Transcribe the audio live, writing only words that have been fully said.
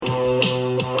Welcome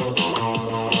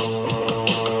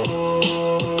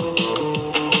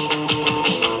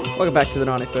back to the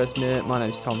 91st Minute. My name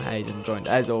is Tom Hayes and I'm joined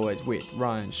as always with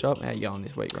Ryan Shop. How you going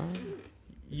this week, Ryan?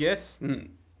 Yes.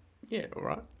 Yeah, all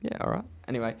right. Yeah, all right.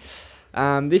 Anyway,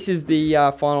 this is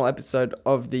the final episode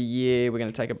of the year. We're going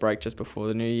to take a break just before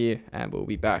the new year and we'll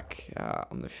be back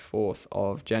on the 4th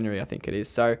of January, I think it is.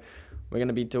 So we're going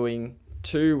to be doing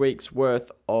 2 weeks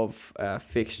worth of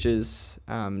fixtures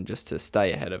just to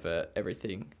stay ahead of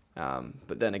everything.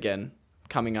 But then again,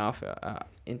 coming after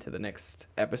into the next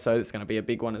episode, it's going to be a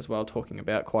big one as well, talking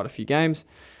about quite a few games.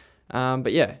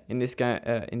 But yeah, in this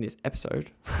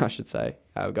episode, I should say,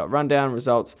 we've got rundown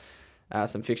results,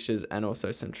 some fixtures, and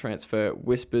also some transfer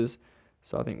whispers.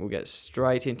 So I think we'll get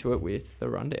straight into it with the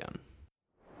rundown.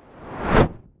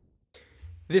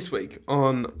 This week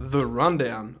on the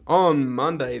rundown, on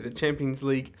Monday, the Champions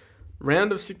League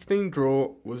round of 16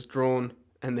 draw was drawn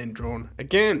and then drawn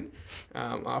again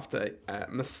after a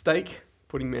mistake,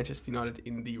 putting Manchester United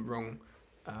in the wrong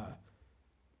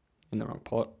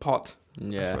pot.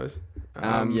 Yeah. I suppose.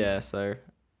 So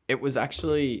it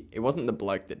wasn't the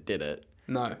bloke that did it.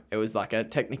 No. It was like a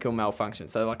technical malfunction.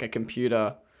 So like a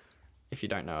computer, if you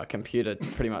don't know, a computer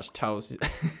pretty much tells...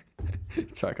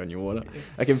 choke on your water.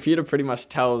 A computer pretty much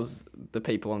tells the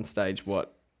people on stage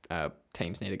what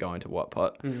teams need to go into what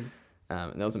pot. And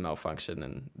there was a malfunction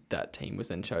and that team was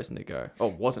then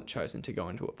wasn't chosen to go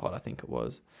into a pot, I think it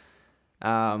was.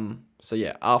 So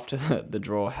yeah, after the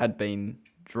draw had been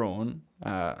drawn,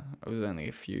 it was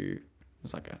only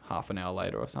like a half an hour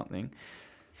later or something.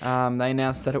 They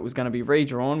announced that it was going to be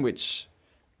redrawn, which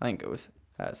I think it was,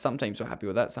 some teams were happy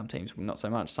with that. Some teams not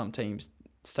so much. Some teams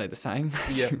stayed the same.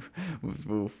 Yeah.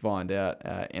 We'll find out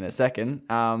in a second.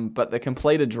 But the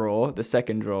completed draw, the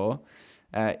second draw,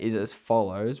 is as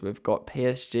follows. We've got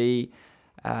PSG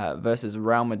versus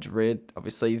Real Madrid.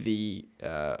 Obviously, the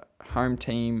home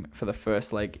team for the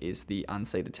first leg is the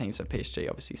unseeded team, so PSG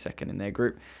obviously second in their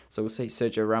group. So we'll see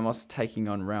Sergio Ramos taking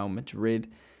on Real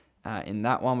Madrid. In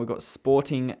that one, we've got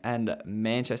Sporting and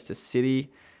Manchester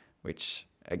City, which,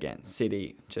 again,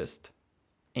 City just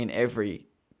in every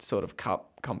sort of cup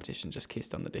competition just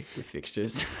kissed on the dick with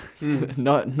fixtures.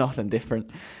 Nothing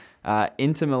different.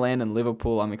 Inter Milan and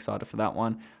Liverpool, I'm excited for that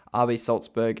one. RB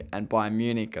Salzburg and Bayern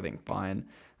Munich. I think Bayern,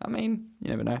 you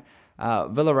never know.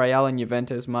 Villarreal and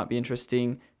Juventus might be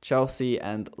interesting. Chelsea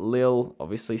and Lille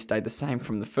obviously stayed the same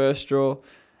from the first draw.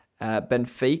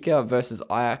 Benfica versus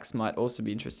Ajax might also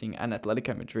be interesting. And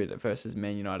Atletico Madrid versus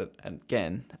Man United.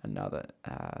 Again, another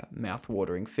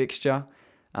mouth-watering fixture.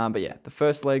 But yeah, the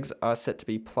first legs are set to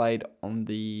be played on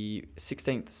the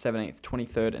 16th, 17th,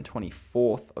 23rd and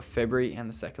 24th of February. And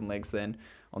the second legs then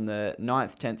on the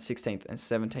 9th, 10th, 16th and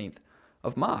 17th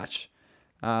of March.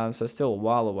 So still a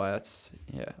while away.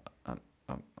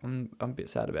 I'm a bit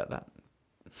sad about that.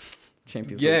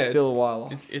 Champions League still a while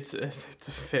off. It's a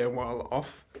fair while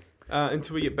off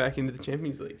until we get back into the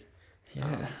Champions League.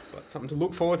 Yeah. But something to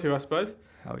look forward to, I suppose.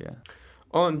 Hell yeah.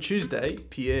 On Tuesday,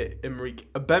 Pierre-Emerick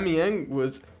Aubameyang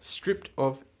was stripped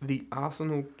of the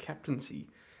Arsenal captaincy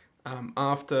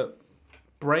after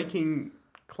breaking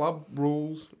club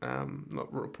rules,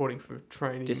 not reporting for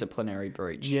training. Disciplinary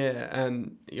breach. Yeah,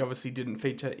 and he obviously didn't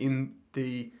feature in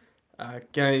the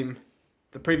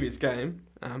previous game,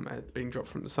 being dropped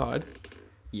from the side.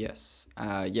 Yes.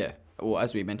 Yeah. Well,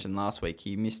 as we mentioned last week,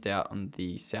 he missed out on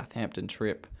the Southampton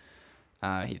trip.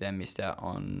 He then missed out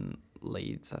on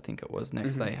Leeds, I think it was,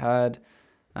 next they had.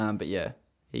 But yeah,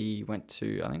 he went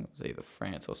to, I think it was either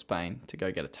France or Spain, to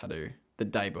go get a tattoo the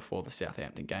day before the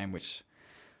Southampton game, which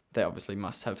they obviously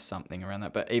must have something around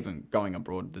that. But even going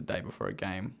abroad the day before a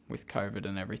game with COVID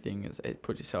and everything, it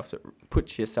puts yourself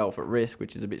at risk,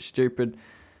 which is a bit stupid.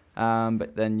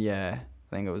 But then, yeah,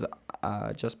 I think it was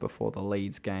just before the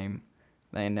Leeds game,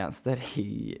 they announced that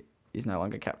he is no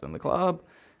longer captain of the club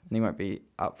and he won't be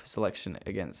up for selection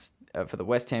for the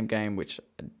West Ham game, which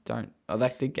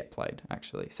that did get played,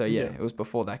 actually. So, yeah, it was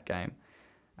before that game.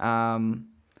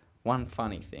 One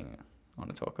funny thing I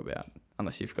want to talk about,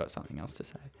 unless you've got something else to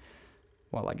say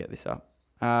while I get this up.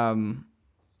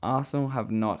 Arsenal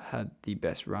have not had the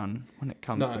best run when it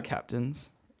comes to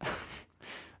captains.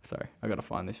 Sorry, I got to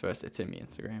find this first. It's in my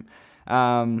Instagram.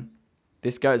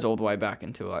 This goes all the way back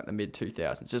until like the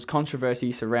mid-2000s. Just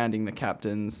controversy surrounding the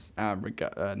captains.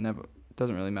 Never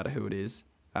doesn't really matter who it is.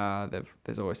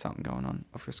 There's always something going on.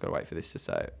 I've just got to wait for this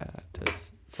to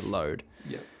load.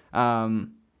 Yeah.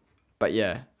 But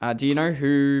yeah, do you know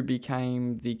who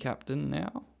became the captain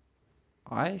now?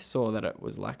 I saw that it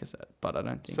was Lacazette, but I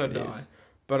don't think it is.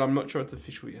 But I'm not sure it's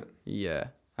official yet. Yeah.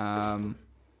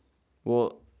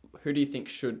 Well, who do you think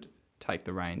should take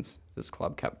the reins as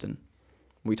club captain?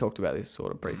 We talked about this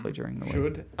sort of briefly during the week.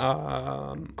 Should.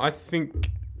 I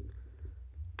think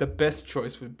the best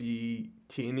choice would be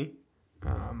Tierney.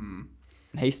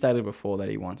 He stated before that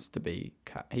he wants to be,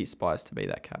 he aspires to be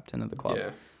that captain of the club.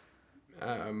 Yeah.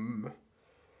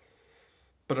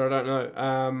 But I don't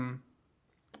know.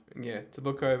 To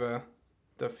look over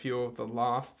the few of the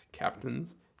last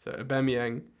captains. So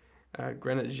Aubameyang,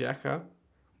 Granit Xhaka.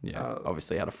 Yeah,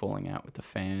 obviously had a falling out with the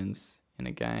fans in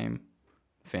a game.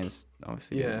 The fans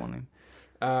obviously didn't want him.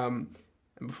 And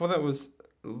before that was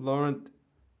Laurent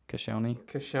Koscielny.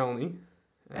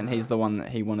 And he's the one that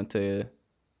he wanted to...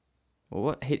 Well,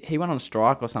 what? He went on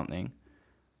strike or something.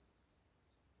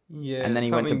 Yeah. And then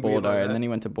he went to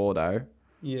Bordeaux.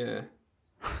 Yeah.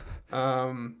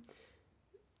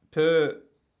 Per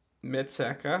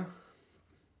Mertesacker.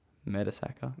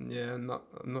 Yeah, I'm not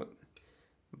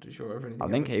too sure of anything. I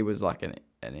think he was like an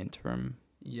interim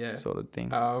sort of thing.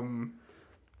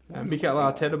 Mikel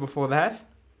Arteta before that.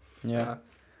 Yeah.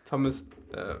 Thomas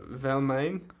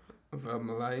Vermaelen.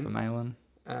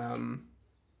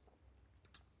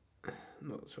 I'm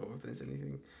not sure if there's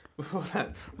anything before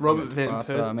that. Robin Van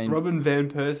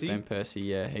Persie. Van Persie,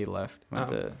 yeah, he left. Went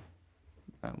to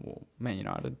Man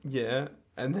United. Yeah,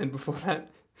 and then before that,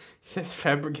 Cesc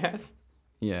Fabregas.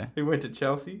 Yeah. Who went to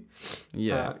Chelsea.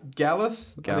 Yeah.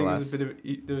 Gallas. I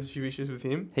think there was a few issues with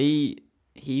him.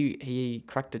 He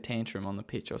cracked a tantrum on the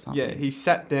pitch or something. Yeah, he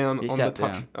sat down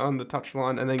on the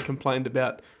touchline and then complained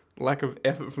about lack of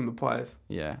effort from the players.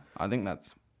 Yeah, I think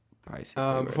that's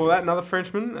basically. Before that, another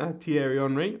Frenchman, Thierry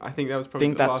Henry. I think that was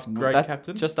probably the last great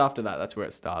captain. Just after that, that's where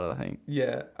it started, I think.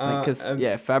 Yeah. Because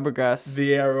Fabregas.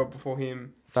 Vieira before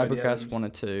him. Fabregas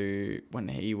wanted to, when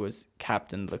he was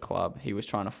captain of the club, he was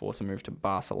trying to force a move to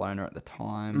Barcelona at the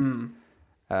time.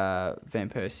 Van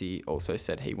Persie also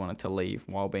said he wanted to leave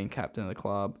while being captain of the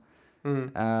club.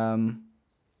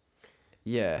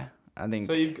 Yeah, I think.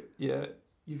 So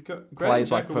you've got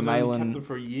players like Vermaelen. Captain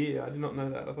for a year. I did not know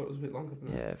that. I thought it was a bit longer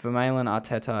than that. Yeah, Vermaelen,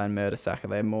 Arteta, and Mertesacker.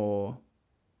 They're more.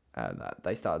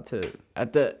 They started to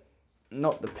at the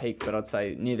not the peak, but I'd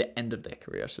say near the end of their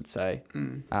career, I should say.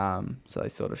 So they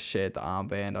sort of shared the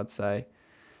armband, I'd say.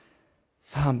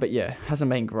 But yeah, hasn't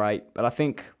been great. But I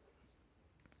think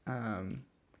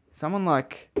someone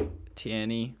like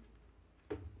Tierney,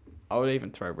 I would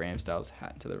even throw Ramsdale's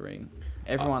hat into the ring.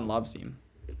 Everyone loves him.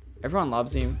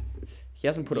 He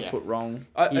hasn't put a foot wrong.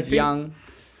 He's young.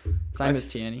 Same as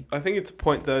Tierney. I think it's a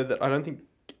point, though, that I don't think...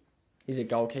 He's a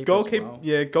goalkeeper as well.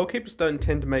 Yeah, goalkeepers don't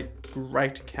tend to make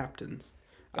great captains.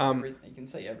 You can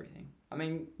see everything. I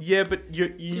mean... Yeah, but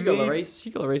Hugo Lloris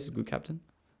is a good captain.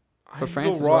 For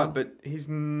France as well. But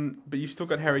you've still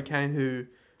got Harry Kane, who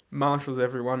marshals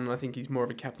everyone, and I think he's more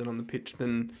of a captain on the pitch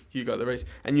than Hugo Lloris.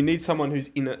 And you need someone who's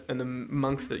in it and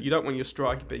amongst it. You don't want your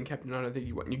striker being captain. I don't think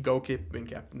you want your goalkeeper being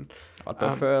captain. I'd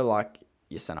prefer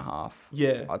your centre half.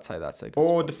 Yeah, I'd say that's a good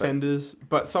or spot, defenders,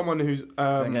 but someone who's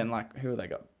so again, like, who have they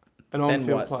got? An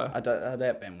on-field player. I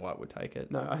doubt Ben White would take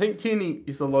it. No, I think Tierney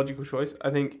is the logical choice. I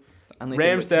think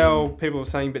Ramsdale, people are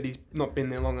saying, but he's not been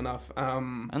there long enough.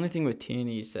 Only thing with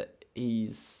Tierney is that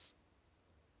he's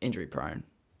injury prone,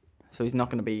 so he's not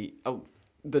going to be.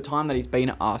 The time that he's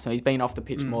been at Arsenal, he's been off the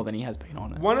pitch more than he has been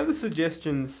on it. One of the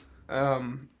suggestions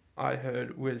I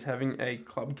heard was having a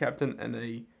club captain and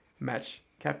a match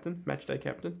day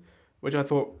captain, which I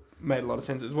thought made a lot of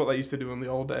sense. It's what they used to do in the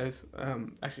old days.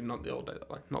 Actually, not the old days,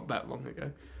 like not that long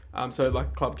ago. So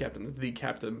like club captain's the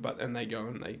captain, and they go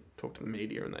and they talk to the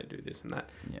media and they do this and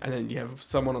that, and then you have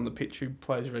someone on the pitch who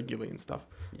plays regularly and stuff.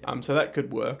 So that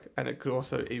could work, and it could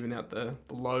also even out the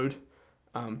load.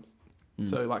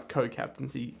 So like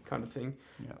co-captaincy kind of thing.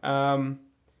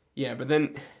 But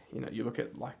then you look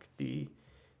at like the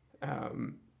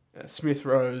Smith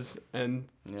Rose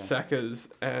and Saka's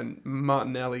and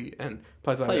Martinelli and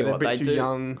players like that. They're a bit too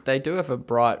young. They do have a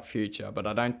bright future, but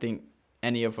I don't think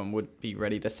any of them would be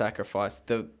ready to sacrifice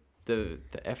the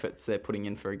efforts they're putting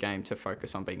in for a game to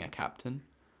focus on being a captain.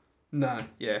 No,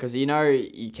 yeah. Because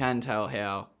you can tell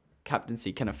how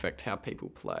captaincy can affect how people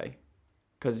play.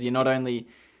 Because you're not only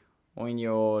when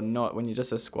you're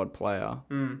just a squad player,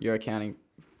 you're accounting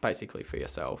basically for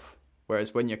yourself.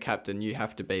 Whereas when you're captain, you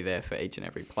have to be there for each and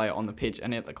every player on the pitch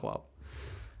and at the club.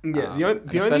 Yeah,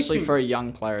 especially for a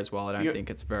young player as well. I don't think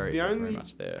it's very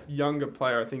much there. Younger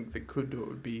player I think that could do it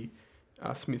would be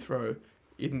Smith Rowe,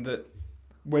 in that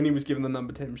when he was given the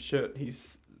number 10 shirt,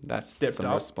 that's stepped some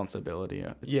up. Responsibility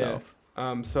itself.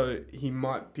 Yeah. So he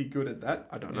might be good at that.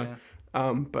 I don't know.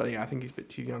 But yeah, I think he's a bit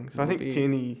too young. So I think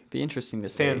Tierney be interesting to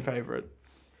see. Fan favourite.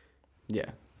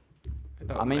 Yeah.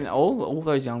 I mean, all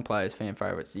those young players, fan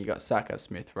favourites. You got Saka,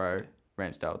 Smith Rowe,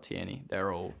 Ramsdale, Tierney.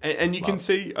 They're all... And you can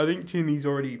see, I think Tierney's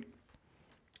already,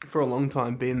 for a long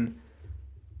time, been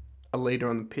a leader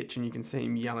on the pitch, and you can see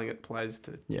him yelling at players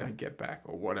to get back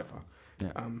or whatever.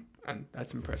 Yeah. And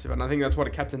that's impressive. And I think that's what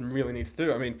a captain really needs to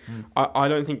do. I mean, I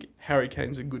don't think Harry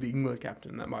Kane's a good England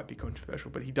captain. That might be controversial,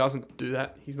 but he doesn't do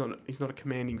that. He's not a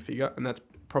commanding figure, and that's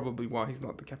probably why he's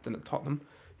not the captain at Tottenham.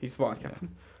 He's the vice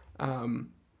captain.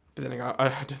 But then again, I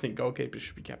don't think goalkeepers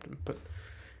should be captain. But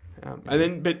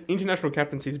but international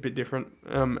captaincy is a bit different.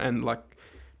 And like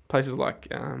places like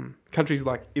countries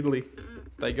like Italy,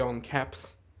 they go on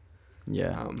caps.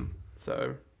 Yeah.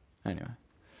 So Anyway.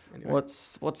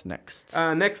 What's next?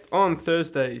 Next on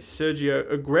Thursday,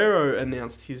 Sergio Aguero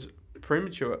announced his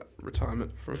premature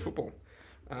retirement from football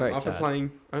after sad.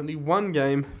 playing only one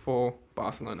game for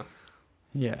Barcelona.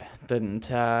 Yeah, didn't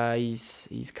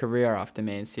his career after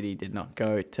Man City did not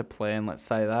go to plan, let's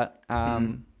say that.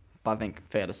 But I think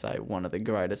fair to say one of the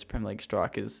greatest Premier League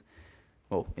strikers,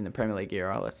 well, in the Premier League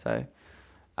era, let's say.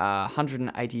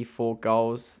 184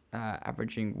 goals,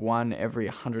 averaging one every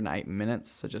 108 minutes,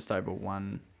 so just over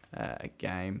one a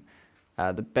game.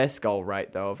 The best goal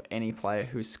rate, though, of any player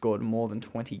who's scored more than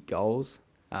 20 goals,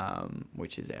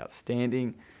 which is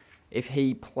outstanding. If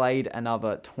he played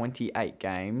another 28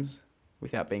 games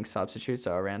without being substituted,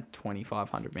 so around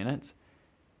 2,500 minutes,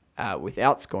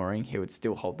 without scoring, he would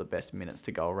still hold the best minutes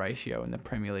to goal ratio in the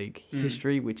Premier League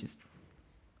history, which is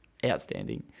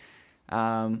outstanding.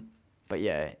 But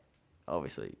yeah,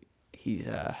 obviously, he's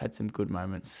had some good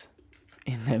moments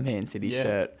in the Man City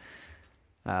shirt.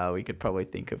 We could probably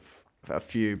think of a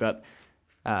few, but,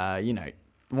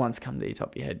 ones come to the top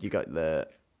of your head. You got the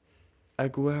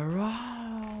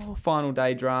Aguero final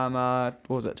day drama.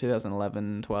 What was it,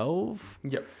 2011-12?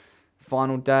 Yep.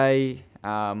 Final day,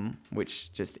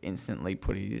 which just instantly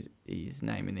put his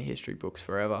name in the history books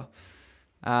forever.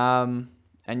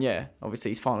 And yeah, obviously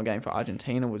his final game for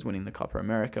Argentina was winning the Copa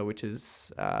America, which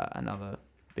is another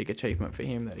big achievement for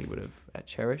him that he would have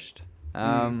cherished.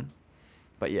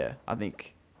 But yeah, I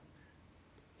think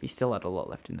he still had a lot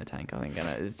left in the tank, I think. And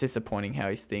it's disappointing how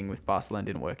his thing with Barcelona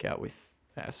didn't work out,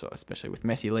 especially with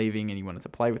Messi leaving, and he wanted to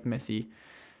play with Messi.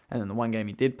 And then the one game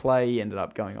he did play, he ended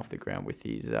up going off the ground with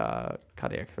his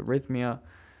cardiac arrhythmia.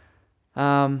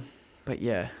 But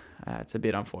yeah, it's a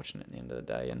bit unfortunate at the end of the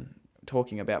day. And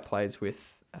talking about players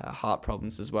with heart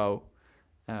problems as well,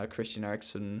 Christian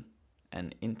Eriksen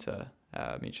and Inter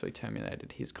mutually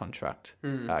terminated his contract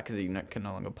because he can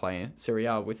no longer play in Serie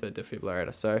A with a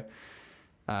defibrillator. So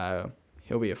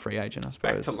he'll be a free agent, I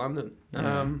suppose. Back to London.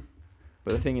 Yeah.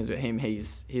 But the thing is with him,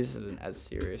 his isn't as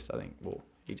serious. I think,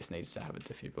 he just needs to have a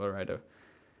defibrillator,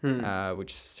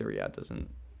 which Serie A doesn't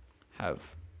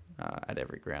have at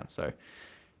every ground. So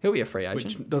he'll be a free agent.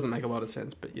 Which doesn't make a lot of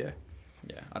sense, but yeah.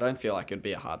 Yeah, I don't feel like it'd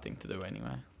be a hard thing to do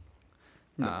anyway.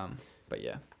 No. But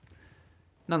yeah.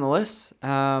 Nonetheless,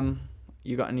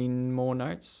 you got any more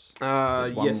notes?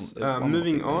 Yes.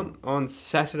 Moving on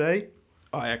Saturday,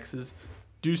 Ajax's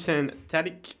Dusan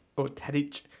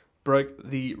Tadic broke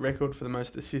the record for the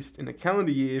most assists in a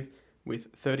calendar year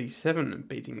with 37,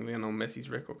 beating Lionel Messi's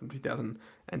record from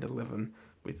 2011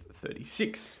 with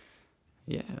 36.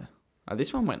 Yeah.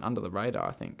 This one went under the radar,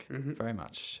 I think, very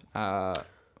much.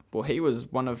 He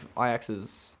was one of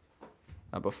Ajax's,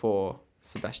 before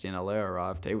Sebastian Haller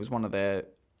arrived, he was one of their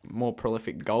more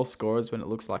prolific goal scorers when it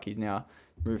looks like he's now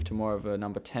moved to more of a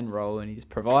number 10 role and he's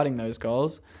providing those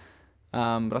goals.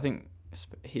 But I think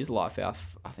his life out,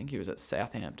 I think he was at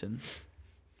Southampton.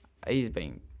 He's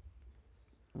been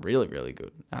really, really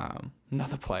good.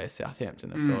 Another player,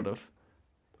 Southampton, are sort of,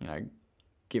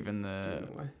 given the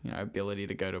ability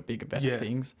to go to bigger, better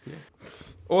things. Yeah.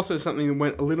 Also, something that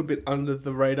went a little bit under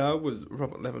the radar was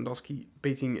Robert Lewandowski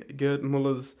beating Gerd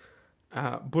Muller's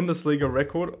Bundesliga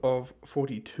record of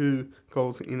 42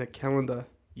 goals in a calendar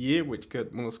year, which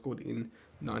Gerd Muller scored in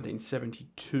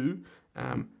 1972,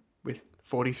 with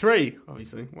 43.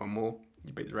 Obviously, one more,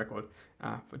 you beat the record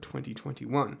for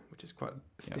 2021, which is quite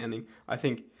astounding. Yep. I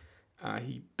think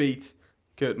he beat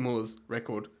Gerd Muller's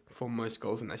record for most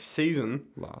goals in a season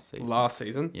last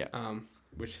season,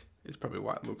 which is probably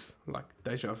why it looks like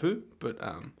deja vu. But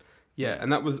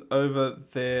and that was over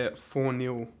their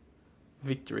 4-0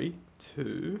 victory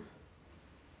to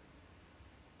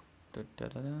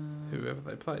whoever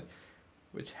they played,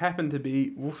 which happened to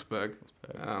be Wolfsburg.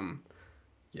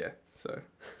 So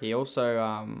he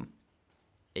also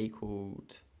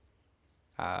equaled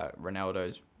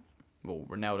Ronaldo's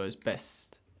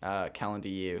best calendar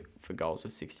year for goals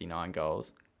with 69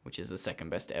 goals, which is the second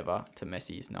best ever to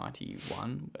Messi's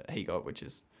 91 that he got, which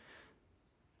is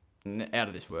out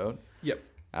of this world. Yep.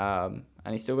 And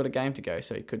he's still got a game to go,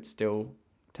 so he could still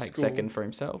take Score. second for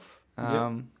himself.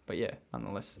 Yep. But yeah,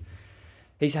 nonetheless,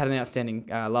 he's had an outstanding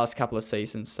last couple of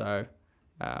seasons, so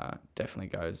definitely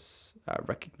goes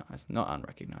recognised, not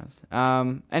unrecognised.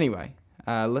 Anyway,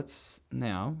 let's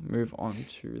now move on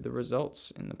to the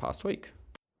results in the past week.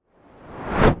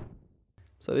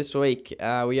 So this week,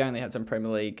 we only had some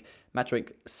Premier League match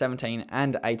week 17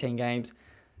 and 18 games.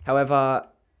 However,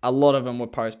 a lot of them were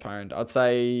postponed. I'd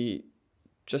say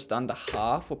just under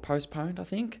half were postponed, I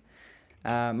think.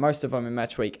 Most of them in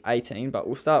match week 18, but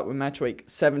we'll start with match week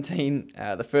 17.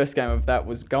 The first game of that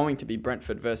was going to be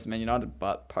Brentford versus Man United,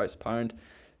 but postponed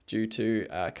due to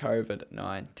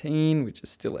COVID-19, which is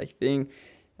still a thing.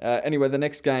 Anyway, the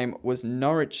next game was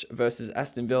Norwich versus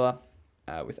Aston Villa,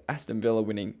 with Aston Villa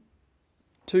winning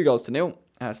 2-0.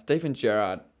 Stephen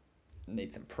Gerrard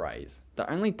needs some praise.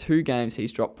 The only 2 games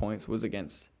he's dropped points was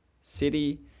against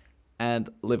City and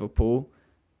Liverpool.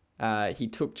 He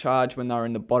took charge when they were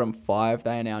in the bottom 5.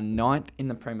 They are now 9th in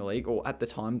the Premier League, or at the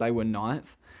time they were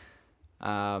 9th.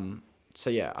 So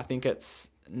yeah, I think it's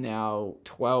now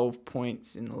 12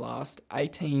 points in the last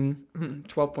 18.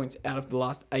 12 points out of the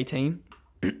last 18,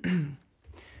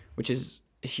 which is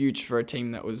huge for a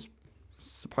team that was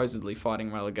supposedly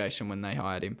fighting relegation when they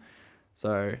hired him.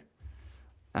 So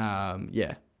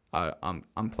yeah,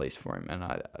 I'm pleased for him, and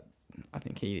I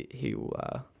think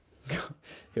he'll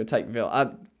take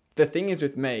Villa. The thing is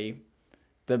with me,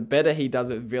 the better he does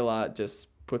with Villa just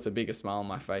puts a bigger smile on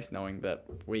my face knowing that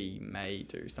we may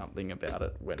do something about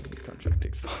it when his contract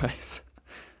expires.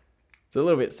 It's a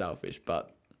little bit selfish,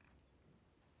 but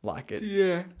like it.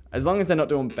 Yeah. As long as they're not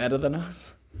doing better than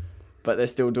us, but they're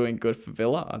still doing good for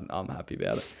Villa, I'm happy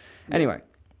about it. Anyway,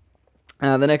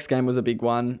 the next game was a big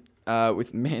one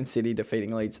with Man City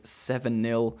defeating Leeds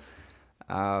 7-0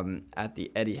 at the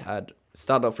Etihad.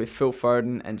 Started off with Phil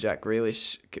Foden and Jack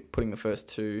Grealish putting the first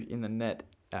 2 in the net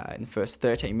in the first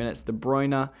 13 minutes. De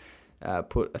Bruyne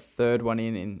put a third one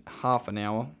in half an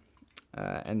hour.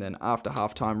 And then after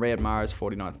halftime, Riyad Mahrez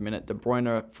 49th minute. De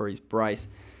Bruyne for his brace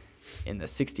in the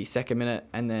 62nd minute,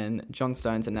 and then John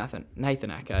Stones and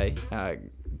Nathan Ake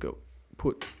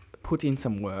put in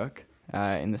some work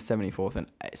in the 74th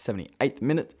and 78th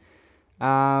minute.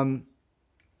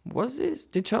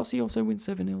 Did Chelsea also win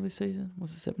 7-0 this season?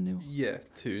 Was it 7-0? Yeah,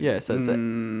 2. Yeah, so it's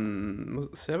was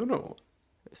it 7 or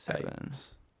 7? 8?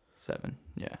 7,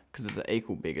 yeah, because it's the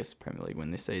equal biggest Premier League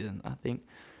win this season, I think,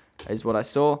 is what I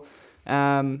saw.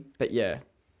 But yeah,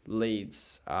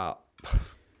 Leeds are...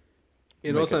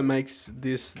 It also makes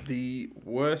this the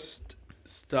worst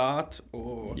start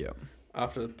or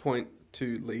after the point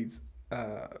to Leeds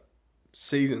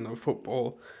season of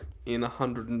football in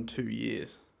 102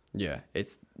 years. Yeah,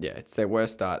 it's their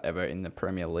worst start ever in the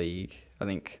Premier League. I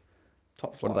think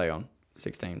Top 5. What are they on?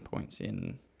 16 points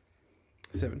in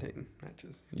 17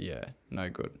 matches. Yeah, no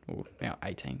good. Well, now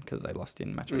 18 because they lost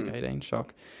in match week 18.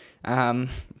 Shock. But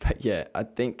yeah, I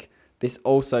think this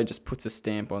also just puts a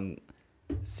stamp on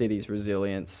City's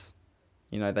resilience.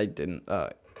 You know, they didn't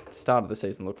start of the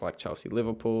season looked like Chelsea,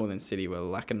 Liverpool, and then City were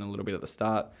lacking a little bit at the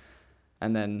start,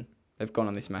 and then they've gone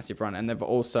on this massive run, and they've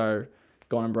also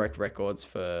gone and broke records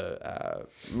for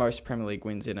most Premier League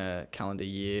wins in a calendar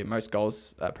year, most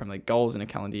goals, Premier League goals in a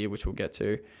calendar year, which we'll get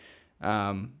to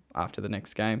after the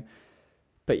next game.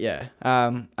 But yeah,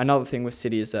 another thing with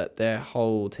City is that their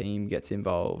whole team gets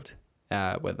involved.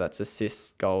 Whether that's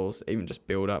assists, goals, even just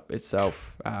build up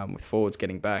itself, with forwards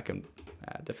getting back and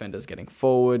defenders getting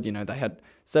forward. You know, they had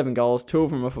 7 goals, 2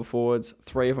 of them were for forwards,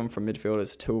 3 of them from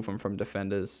midfielders, 2 of them from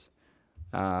defenders.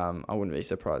 I wouldn't be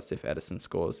surprised if Edison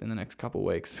scores in the next couple of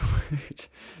weeks, which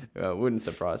wouldn't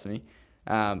surprise me.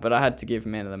 But I had to give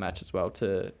man of the match as well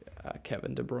to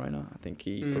Kevin De Bruyne. I think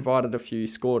he provided a few,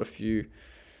 scored a few,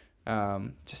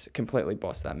 just completely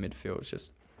bossed that midfield. It's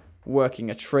just working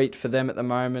a treat for them at the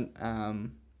moment.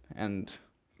 And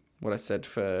what I said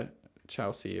for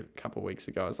Chelsea a couple of weeks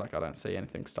ago is like, I don't see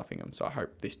anything stopping them. So I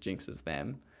hope this jinxes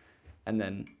them. And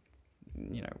then,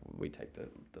 you know, we take the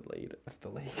lead of the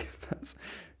league. That's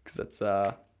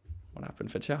what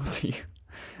happened for Chelsea.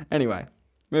 Anyway,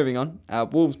 moving on.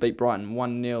 Wolves beat Brighton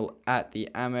 1-0 at the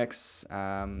Amex,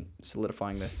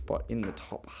 solidifying their spot in the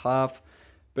top half.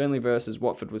 Burnley versus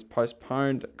Watford was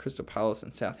postponed. Crystal Palace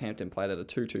and Southampton played at a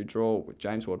 2-2 draw, with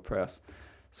James Ward-Prowse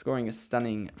scoring a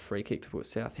stunning free kick to put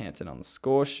Southampton on the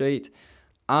score sheet.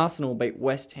 Arsenal beat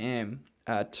West Ham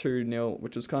 2-0,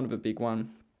 which was kind of a big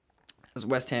one, as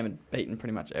West Ham had beaten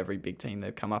pretty much every big team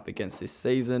they've come up against this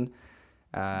season.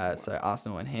 So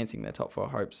Arsenal enhancing their top 4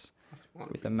 hopes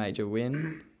with a major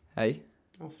win. Hey?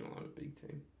 Arsenal are a big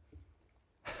team.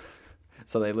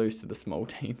 So they lose to the small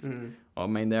teams. I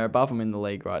mean, they're above them in the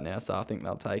league right now, so I think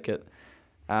they'll take it.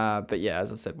 But yeah,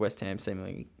 as I said, West Ham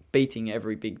seemingly beating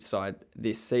every big side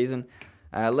this season.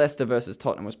 Leicester versus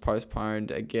Tottenham was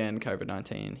postponed. Again,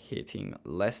 COVID-19 hitting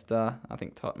Leicester. I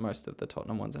think most of the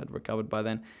Tottenham ones had recovered by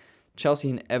then. Chelsea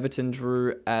and Everton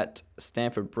drew at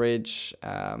Stamford Bridge,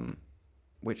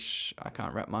 which I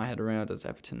can't wrap my head around as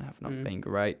Everton have not been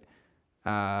great.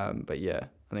 But yeah,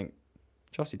 I think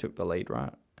Chelsea took the lead,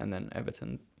 right? And then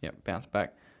Everton, bounced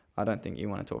back. I don't think you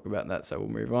want to talk about that, so we'll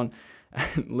move on.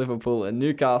 Liverpool and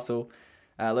Newcastle.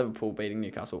 Liverpool beating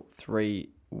Newcastle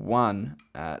 3-1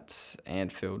 at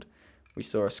Anfield. We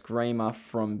saw a screamer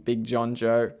from Big John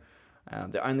Joe.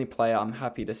 The only player I'm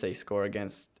happy to see score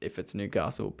against, if it's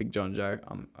Newcastle, Big John Joe,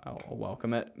 I'll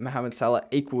welcome it. Mohamed Salah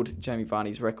equalled Jamie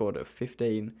Varney's record of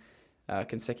 15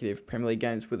 consecutive Premier League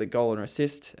games with a goal and an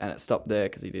assist, and it stopped there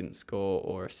because he didn't score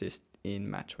or assist in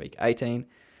match week 18.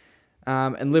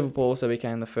 And Liverpool also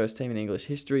became the first team in English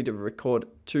history to record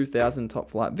 2,000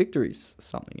 top-flight victories,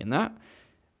 something in that.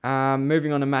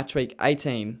 Moving on to match week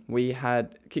 18, we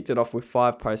had kicked it off with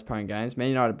 5 postponed games. Man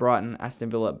United, Brighton, Aston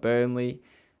Villa, Burnley,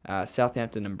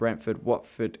 Southampton and Brentford,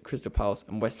 Watford, Crystal Palace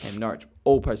and West Ham, Norwich,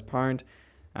 all postponed.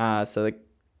 So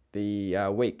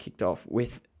the week kicked off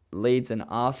with Leeds and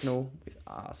Arsenal, with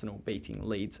Arsenal beating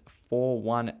Leeds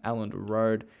 4-1 at Elland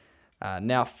Road.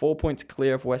 Now 4 points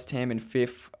clear of West Ham in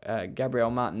 5th. Gabriel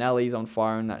Martinelli's on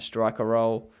fire in that striker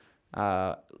role.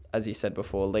 As you said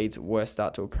before, Leeds' worst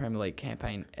start to a Premier League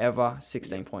campaign ever.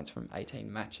 16 points from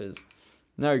 18 matches.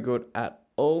 No good at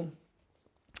all.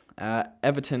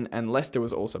 Everton and Leicester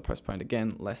was also postponed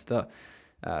again. Leicester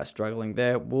struggling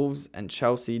there. Wolves and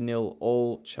Chelsea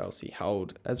 0-0. Chelsea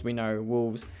hold. As we know,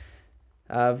 Wolves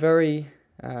are very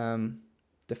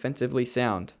defensively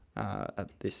sound at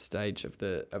this stage of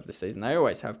the season. They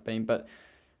always have been, but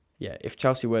yeah, if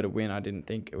Chelsea were to win, I didn't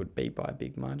think it would be by a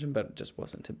big margin, but it just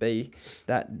wasn't to be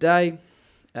that day.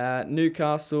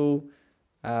 Newcastle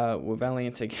were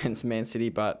valiant against Man City,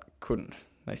 but couldn't.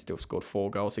 They still scored 4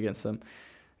 goals against them.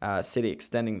 City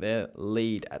extending their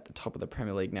lead at the top of the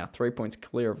Premier League now, 3 points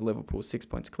clear of Liverpool, 6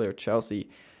 points clear of Chelsea.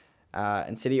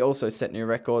 And City also set new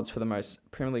records for the most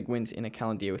Premier League wins in a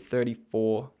calendar year with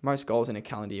 34, most goals in a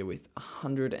calendar year with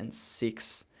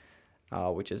 106,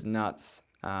 which is nuts.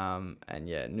 And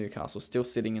yeah, Newcastle still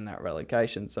sitting in that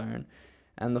relegation zone.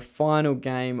 And the final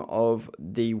game of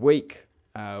the week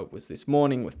was this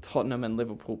morning with Tottenham and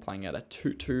Liverpool playing at a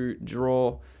 2-2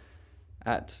 draw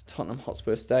at Tottenham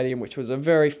Hotspur Stadium, which was a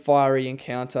very fiery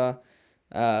encounter.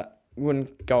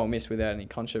 Wouldn't go amiss without any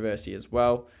controversy as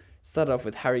well. Started off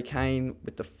with Harry Kane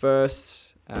with the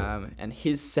first and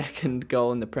his second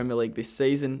goal in the Premier League this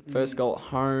season. First goal at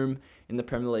home in the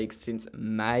Premier League since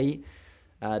May.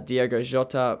 Diogo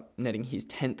Jota netting his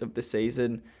 10th of the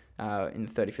season in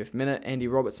the 35th minute. Andy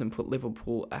Robertson put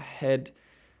Liverpool ahead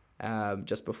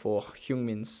just before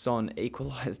Heung-min Son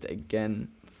equalised again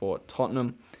for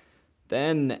Tottenham.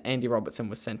 Then Andy Robertson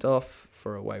was sent off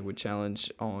for a wayward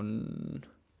challenge on...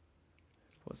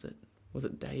 Was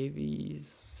it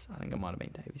Davies? I think it might have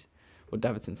been Davies. Or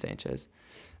Davinson Sanchez.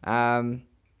 It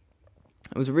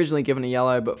was originally given a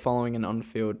yellow, but following an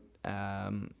on-field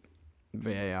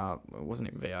VAR, wasn't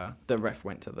it VAR? The ref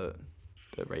went to the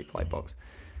replay box.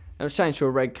 It was changed to a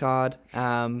red card,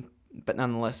 but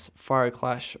nonetheless, fiery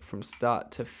clash from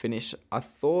start to finish. I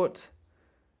thought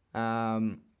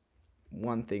one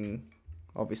thing,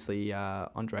 obviously,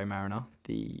 Andre Mariner,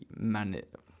 the manager,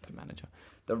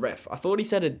 the ref, I thought he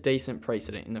set a decent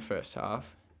precedent in the first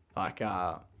half. Like,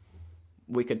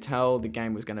 we could tell the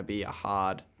game was going to be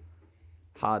hard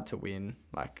to win.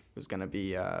 Like, it was going to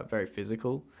be very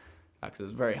physical. Because it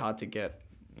was very hard to get,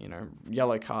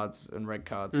 yellow cards and red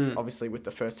cards. Obviously, with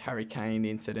the first Harry Kane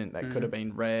incident, that could have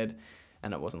been red,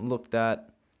 and it wasn't looked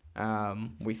at.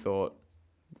 We thought,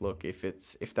 look,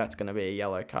 if that's going to be a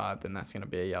yellow card, then that's going to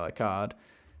be a yellow card.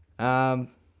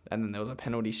 And then there was a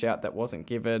penalty shout that wasn't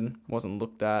given, wasn't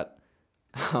looked at.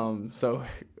 So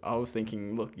I was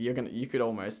thinking, look, you could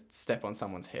almost step on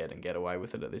someone's head and get away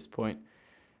with it at this point.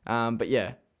 But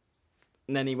yeah.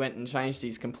 And then he went and changed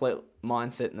his complete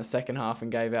mindset in the second half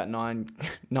and gave out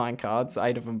nine cards,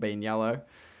 8 of them being yellow.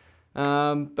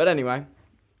 But anyway,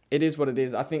 it is what it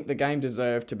is. I think the game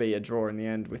deserved to be a draw in the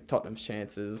end, with Tottenham's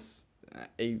chances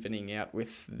evening out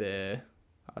with their,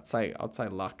 I'd say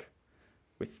luck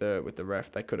with the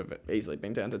ref. They could have easily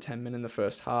been down to 10 men in the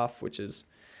first half, which is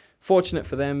fortunate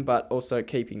for them, but also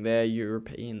keeping their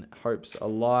European hopes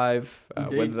alive,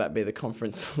 whether that be the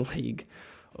Conference League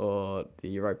or the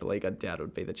Europa League. I doubt it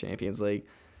would be the Champions League.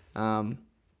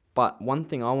 But one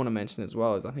thing I want to mention as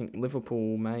well is I think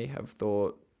Liverpool may have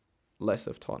thought, less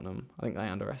of Tottenham. I think they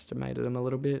underestimated them a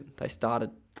little bit. They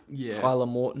started Yeah. Tyler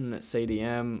Morton at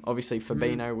CDM. Obviously,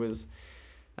 Fabinho was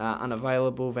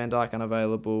unavailable. Van Dijk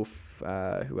unavailable.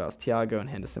 Who else? Thiago and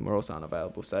Henderson were also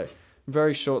unavailable. So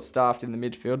very short-staffed in the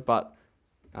midfield, but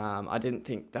I didn't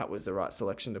think that was the right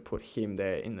selection to put him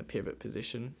there in the pivot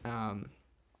position.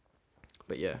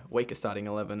 But yeah, weaker starting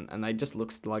 11, and they just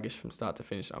look sluggish from start to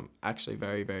finish. I'm actually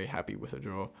very, very happy with a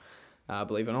draw.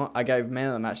 Believe it or not, I gave man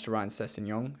of the match to Ryan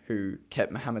Sessegnon, who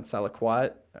kept Mohamed Salah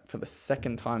quiet for the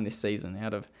second time this season.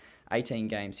 Out of 18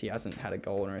 games, he hasn't had a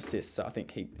goal or assist, so I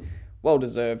think he well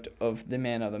deserved of the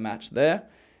man of the match there.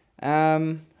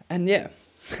 And yeah,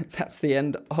 that's the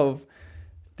end of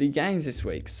the games this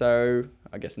week. So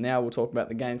I guess now we'll talk about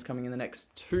the games coming in the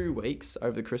next 2 weeks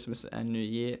over the Christmas and New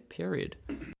Year period.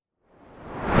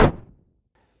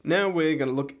 Now we're going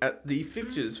to look at the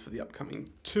fixtures for the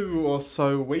upcoming 2 or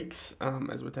so weeks,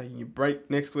 as we're taking a break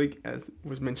next week, as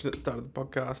was mentioned at the start of the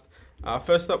podcast.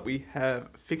 First up, we have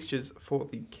fixtures for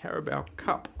the Carabao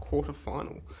Cup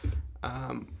quarter-final.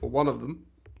 One of them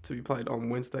to be played on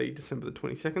Wednesday, December the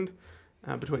 22nd,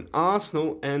 between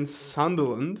Arsenal and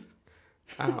Sunderland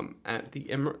at the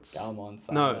Emirates. Come on,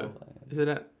 Sunderland. No, is it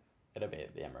at? It'll be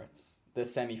at the Emirates. The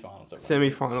semi-finals.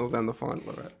 Semi-finals and the final,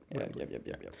 all right.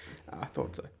 Yep. I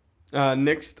thought so.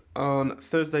 Next, on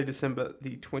Thursday, December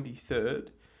the 23rd,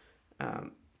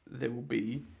 there will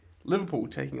be Liverpool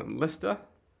taking on Leicester,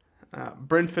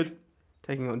 Brentford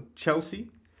taking on Chelsea.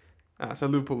 So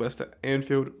Liverpool, Leicester,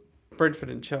 Anfield, Brentford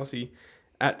and Chelsea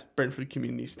at Brentford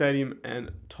Community Stadium,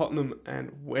 and Tottenham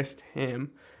and West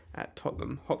Ham at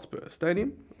Tottenham Hotspur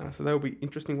Stadium. So they'll be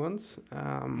interesting ones.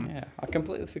 Yeah, I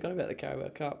completely forgot about the Carabao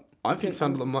Cup. I think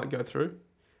Sunderland might go through.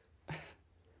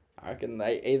 I reckon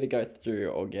they either go through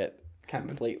or get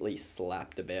completely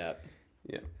slapped about.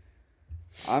 Yeah.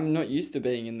 I'm not used to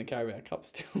being in the Carabao Cup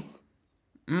still.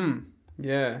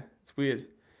 Yeah, it's weird.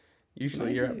 Usually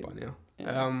Maybe. you're out by now.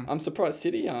 Yeah. I'm surprised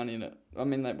City aren't in it. I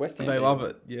mean, like West Ham. They love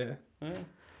it, yeah.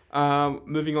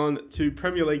 Moving on to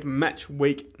Premier League match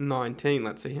week 19.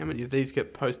 Let's see how many of these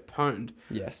get postponed.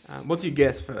 Yes. What's your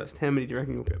guess first? How many do you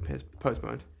reckon will get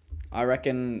postponed? I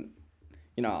reckon,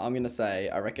 I'm going to say,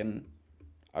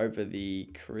 over the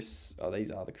these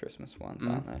are the Christmas ones,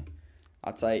 aren't they?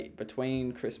 I'd say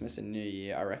between Christmas and New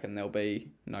Year, I reckon there'll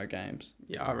be no games.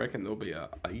 Yeah, I reckon there'll be a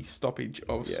stoppage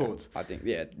of sorts. I think,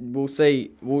 we'll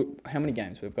see. How many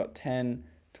games? We've got 10,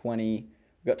 20,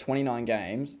 we've got 29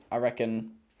 games. I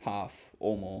reckon half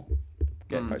or more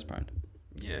get postponed.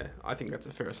 Yeah, I think that's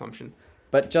a fair assumption.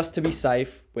 But just to be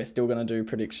safe, we're still going to do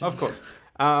predictions. Of course.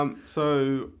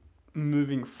 So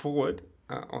moving forward,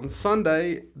 on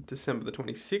Sunday, December the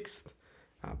 26th,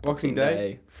 Boxing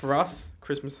Day for us,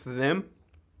 Christmas for them.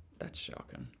 That's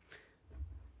shocking.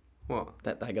 What?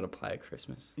 That they got to play at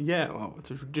Christmas. Yeah, well,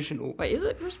 it's a traditional... Wait, is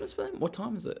it Christmas for them? What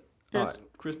time is it? Yeah, it's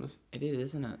Christmas. It is,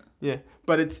 isn't it? Yeah,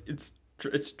 but it's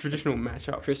traditional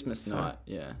matchups. Christmas night,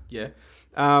 yeah. Yeah.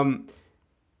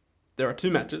 There are 2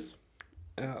 matches.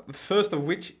 The first of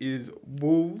which is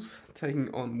Wolves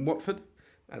taking on Watford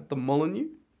at the Molineux.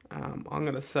 I'm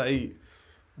going to say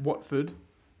Watford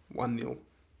 1-0.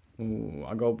 Ooh,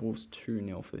 I got Wolves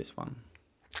 2-0 for this one.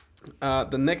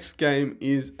 The next game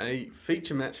is a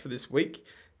feature match for this week,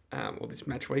 or this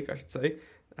match week, I should say,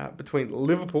 between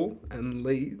Liverpool and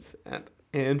Leeds at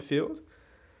Anfield.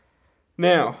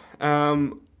 Now,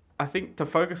 I think to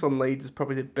focus on Leeds is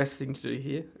probably the best thing to do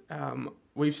here.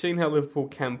 We've seen how Liverpool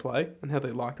can play and how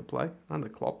they like to play, under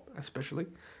Klopp especially.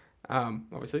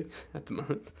 Obviously, at the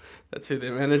moment, that's who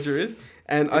their manager is.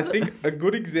 And I think a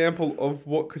good example of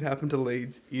what could happen to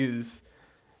Leeds is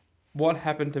what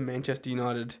happened to Manchester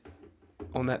United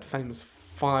on that famous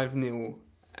 5-0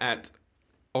 at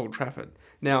Old Trafford.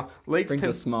 Now, Leeds brings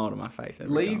a smile to my face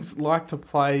every Leeds time. like to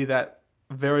play that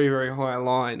very, very high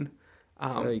line.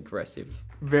 Very aggressive.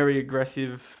 Very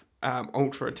aggressive,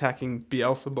 ultra-attacking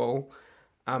Bielsa ball.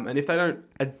 And if they don't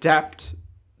adapt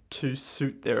to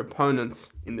suit their opponents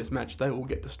in this match, they will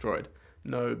get destroyed.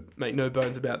 Make no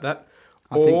bones about that.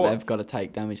 I think they've got to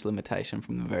take damage limitation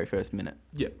from the very first minute.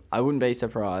 Yeah. I wouldn't be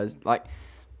surprised.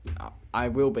 I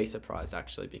will be surprised,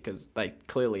 actually, because they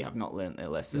clearly have not learnt their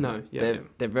lesson. No,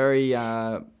 They're very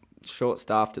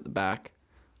short-staffed at the back.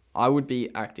 I would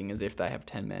be acting as if they have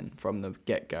 10 men from the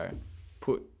get-go.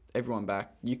 Put everyone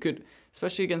back. You could,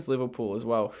 especially against Liverpool as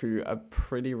well, who are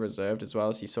pretty reserved as well,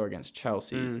 as you saw against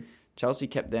Chelsea. Chelsea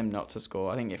kept them not to score.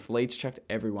 I think if Leeds checked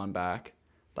everyone back,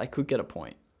 they could get a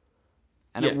point.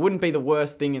 And it wouldn't be the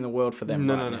worst thing in the world for them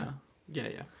now. No.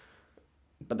 Yeah.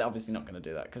 But they're obviously not going to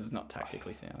do that because it's not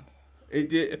tactically sound.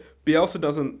 Bielsa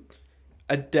doesn't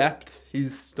adapt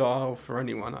his style for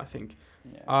anyone, I think.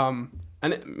 Yeah.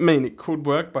 And it could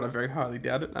work, but I very highly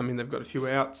doubt it. I mean, they've got a few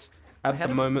outs at the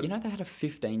moment. They had a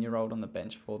 15-year-old on the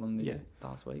bench for them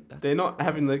last week. They're not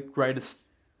having the greatest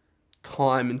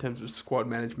time in terms of squad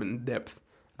management and depth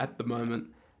at the moment.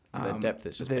 The depth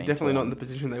is just they're definitely not in the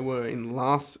position they were in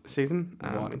last season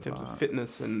in terms of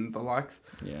fitness and the likes.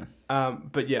 Yeah.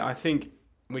 But yeah, I think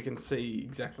we can see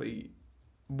exactly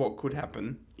what could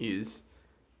happen is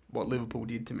what Liverpool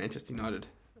did to Manchester United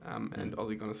and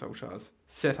Ole Gunnar Solskjaer's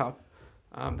setup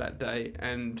that day.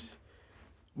 And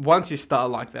once you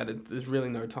start like that, there's really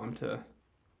no time to...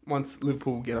 Once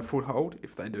Liverpool get a foothold,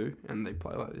 if they do, and they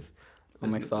play like this,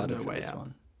 I'm excited for this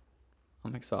one.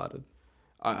 I'm excited.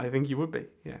 I think you would be,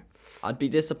 yeah. I'd be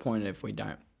disappointed if we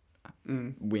don't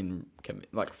win.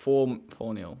 Like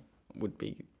 4-0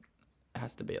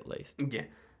 has to be at least. Yeah,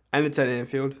 and it's at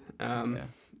Anfield.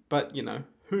 But,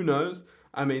 who knows?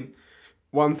 I mean,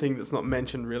 one thing that's not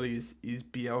mentioned really is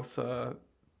Bielsa...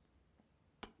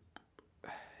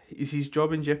 Is his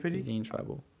job in jeopardy? Is he in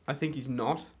trouble? I think he's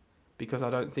not, because I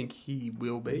don't think he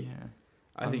will be. Yeah.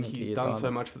 I think he's done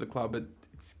so much for the club,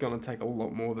 it's going to take a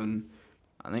lot more than...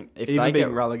 I think if even they being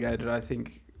get relegated, I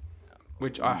think,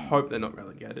 which I hope they're not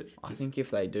relegated. I think if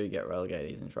they do get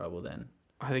relegated, he's in trouble then.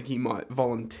 I think he might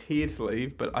volunteer to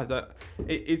leave, but I don't...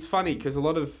 It's funny, because a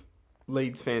lot of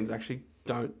Leeds fans actually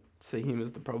don't see him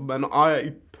as the problem. And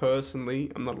I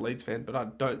personally, I'm not a Leeds fan, but I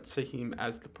don't see him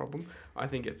as the problem. I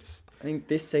think this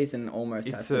season almost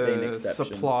has to be an exception. It's a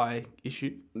supply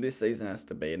issue. This season has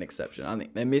to be an exception. I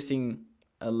think they're missing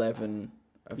 11...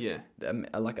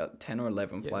 like 10 or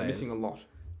 11 players. They're missing a lot.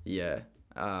 Yeah.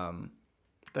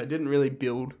 They didn't really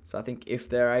build. So I think if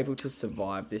they're able to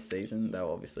survive this season, they'll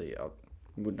obviously...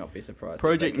 would not be surprised.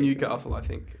 Project Newcastle, I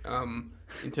think,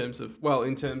 in terms of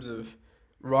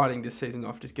riding this season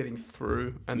off, just getting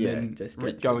through and then just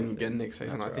going again next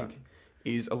season, that's I think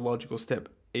is a logical step,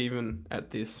 even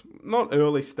at this, not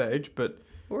early stage, but...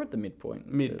 Or at the midpoint.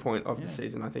 Of the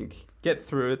season, I think. Get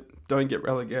through it, don't get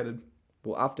relegated.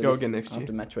 Well, after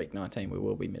match week 19, we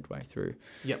will be midway through.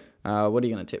 Yep. What are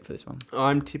you going to tip for this one?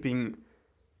 I'm tipping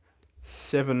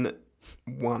 7-1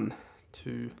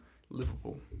 to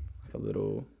Liverpool. Like a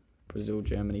little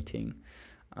Brazil-Germany ting.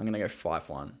 I'm going to go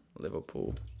 5-1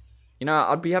 Liverpool.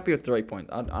 I'd be happy with 3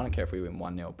 points. I don't care if we win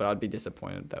 1-0, but I'd be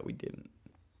disappointed that we didn't.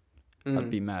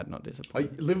 I'd be mad, not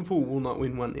disappointed. Liverpool will not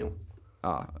win 1-0.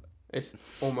 It's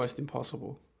almost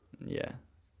impossible. Yeah.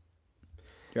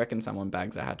 You reckon someone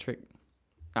bags a hat-trick?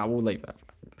 We'll leave that.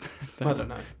 I don't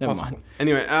know. Never mind.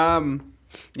 Anyway,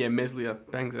 Meslier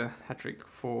bangs a hat-trick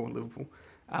for Liverpool.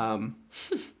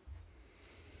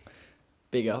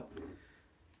 Big up.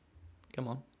 Come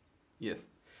on. Yes.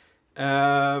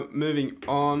 Moving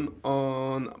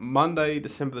on Monday,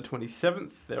 December the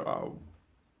 27th, there are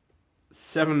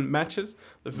 7 matches,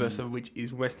 the first of which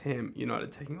is West Ham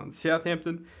United taking on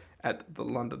Southampton at the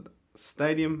London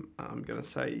Stadium. I'm going to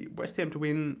say West Ham to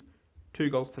win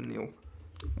 2-0.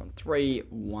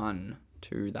 3-1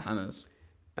 to the Hammers.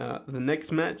 The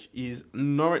next match is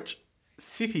Norwich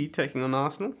City taking on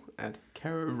Arsenal at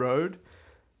Carrow Road.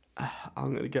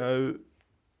 I'm going to go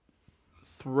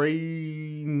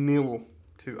 3-0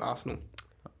 to Arsenal.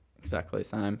 Exactly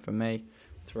same for me.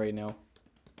 3-0.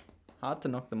 Hard to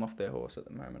knock them off their horse at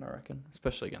the moment, I reckon.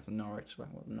 Especially against Norwich. Like,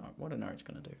 what are Norwich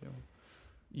going to do?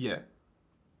 Yeah.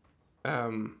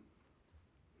 Who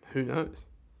knows?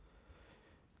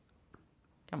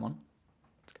 Come on.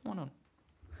 What's going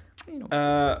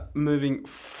on? Moving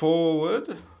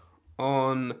forward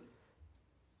on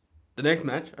the next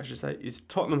match, I should say, is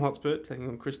Tottenham Hotspur taking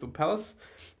on Crystal Palace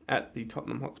at the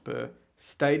Tottenham Hotspur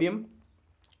Stadium.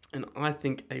 And I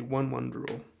think a 1-1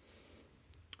 draw.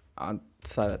 I'd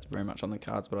say that's very much on the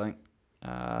cards, but I think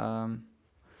I've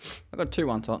got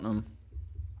 2-1 Tottenham.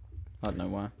 I don't know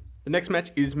why. The next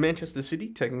match is Manchester City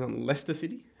taking on Leicester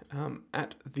City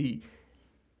at the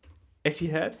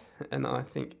Etihad, and I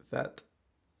think that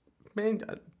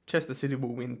Manchester City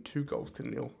will win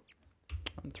 2-0.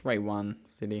 3-1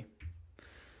 City.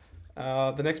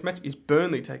 The next match is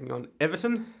Burnley taking on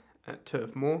Everton at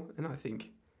Turf Moor, and I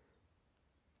think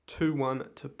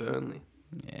 2-1 to Burnley.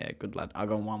 Yeah, good lad. I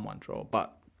got 1-1 draw,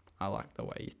 but I like the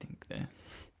way you think there.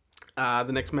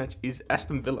 The next match is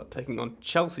Aston Villa taking on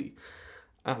Chelsea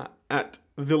at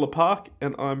Villa Park,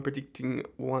 and I'm predicting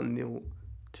 1-0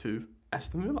 to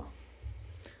Aston Villa.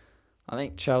 I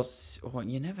think Chelsea... Well,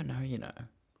 you never know,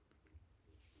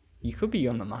 You could be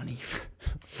on the money.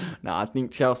 No, I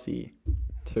think Chelsea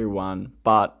 2-1,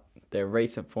 but their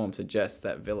recent form suggests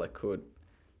that Villa could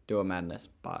do a madness,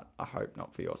 but I hope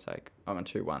not for your sake. I'm on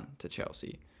 2-1 to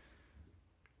Chelsea.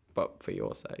 But for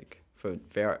your sake, for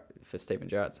Steven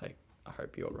Gerrard's sake, I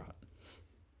hope you're right.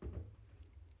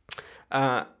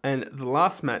 And the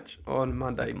last match on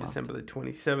Monday, Second last. December the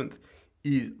 27th,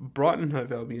 is Brighton and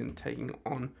Hove Albion taking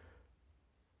on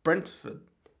Brentford.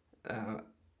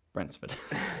 Brentford.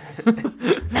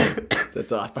 It's a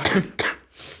typo.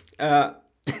 At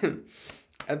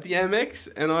the Amex,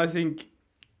 and I think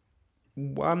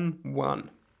 1-1.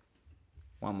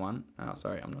 1-1. Oh,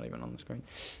 sorry, I'm not even on the screen.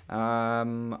 I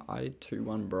did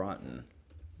 2-1 Brighton.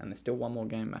 And there's still one more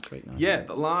game, match week 19. Yeah,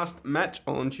 the last match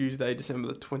on Tuesday, December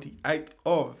the 28th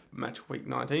of match week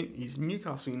 19 is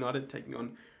Newcastle United taking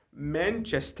on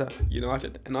Manchester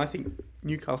United. And I think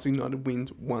Newcastle United wins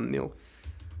 1-0.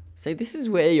 See, this is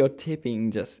where your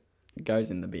tipping just goes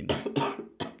in the bin.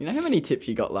 You know how many tips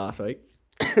you got last week?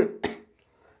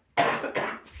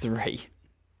 3.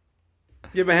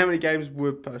 Yeah, but how many games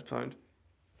were postponed?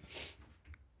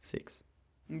 6.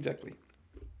 Exactly.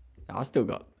 I still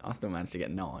managed to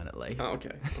get 9 at least. Oh,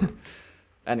 okay.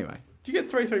 Anyway. Did you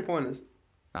get 3 3-pointers?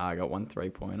 I got 1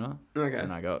 3-pointer. Okay.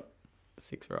 And I got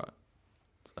 6 right.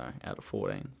 So out of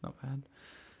 14, it's not bad.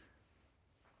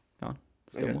 Go on.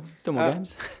 Still more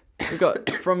games. We've got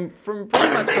from pretty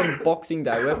much from Boxing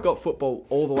Day, we've got football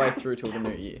all the way through till the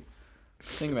new year.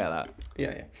 Think about that.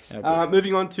 Yeah.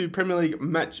 Moving on to Premier League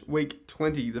match week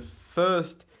 20. The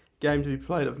first game to be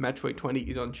played of match week 20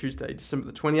 is on Tuesday, December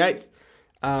the 28th,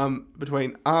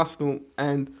 between Arsenal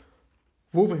and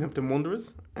Wolverhampton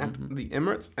Wanderers at the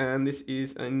Emirates, and this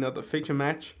is another feature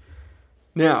match.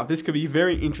 Now, this could be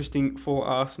very interesting for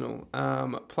Arsenal,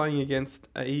 playing against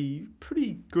a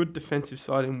pretty good defensive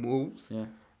side in Wolves. Yeah.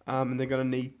 And they're going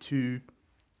to need to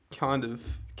kind of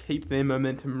keep their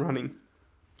momentum running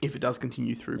if it does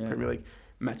continue through Premier League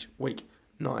match week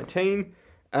 19.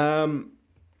 Let's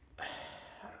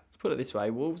put it this way.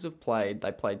 Wolves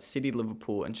they played City,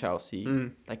 Liverpool and Chelsea.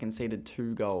 They conceded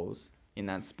 2 goals in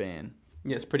that span.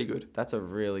 Yeah, it's pretty good. That's a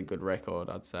really good record,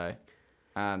 I'd say.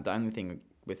 The only thing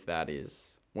with that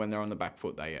is when they're on the back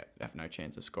foot, they have no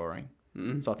chance of scoring.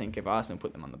 So I think if Arsenal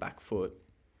put them on the back foot,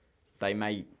 they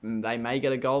may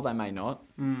get a goal, they may not.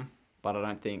 But I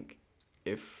don't think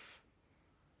if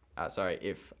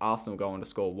Arsenal go on to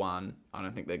score 1, I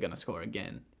don't think they're going to score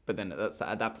again. But then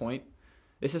at that point,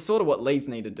 this is sort of what Leeds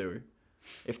need to do.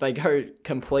 If they go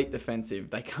complete defensive,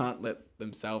 they can't let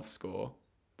themselves score.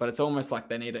 But it's almost like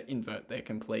they need to invert their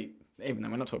complete, even though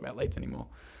we're not talking about Leeds anymore.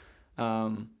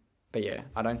 But yeah,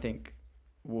 I don't think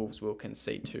Wolves will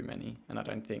concede too many, and I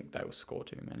don't think they will score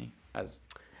too many, as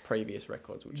previous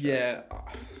records would show. Yeah,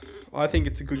 I think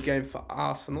it's a good game for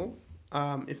Arsenal.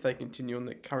 If they continue on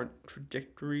their current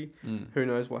trajectory, who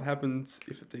knows what happens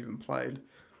if it's even played.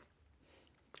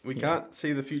 We can't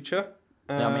see the future.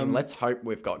 Yeah, I mean, let's hope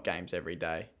we've got games every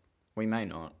day. We may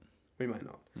not. We may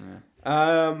not.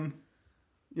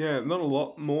 Yeah. Not a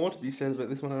lot more to be said about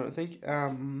this one, I don't think. What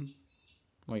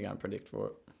are you going to predict for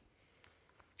it?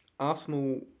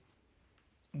 Arsenal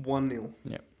 1-0.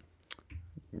 Yep.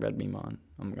 Read me mine.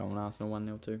 I'm going Arsenal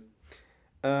 1-0 too.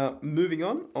 Moving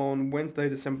on Wednesday,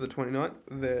 December the 29th,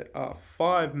 there are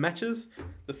 5 matches,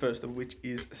 the first of which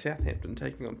is Southampton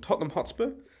taking on Tottenham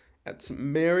Hotspur at St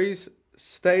Mary's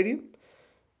Stadium.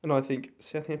 And I think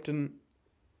Southampton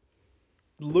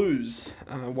lose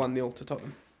 1-0 to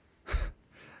Tottenham.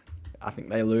 I think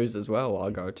they lose as well. I'll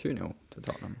go 2-0 to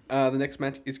Tottenham. The next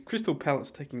match is Crystal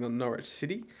Palace taking on Norwich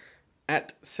City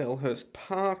at Selhurst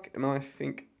Park. And I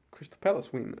think Crystal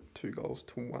Palace win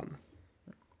 2-1.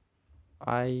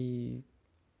 I'm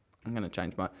going to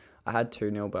change mine. I had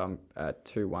 2-0, but I'm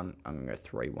 2-1. I'm going to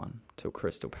go 3-1 to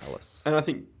Crystal Palace. And I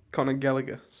think Conor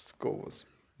Gallagher scores.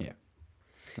 Yeah.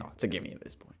 No, it's a gimme at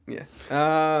this point.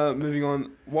 Yeah. Moving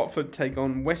on, Watford take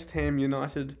on West Ham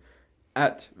United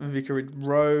at Vicarage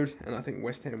Road, and I think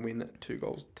West Ham win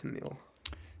 2-0.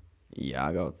 Yeah,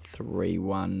 I got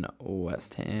 3-1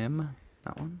 West Ham.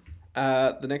 That one.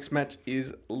 The next match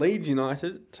is Leeds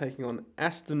United taking on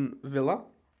Aston Villa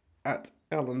at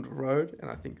Elland Road,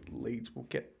 and I think Leeds will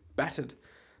get battered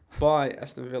by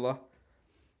Aston Villa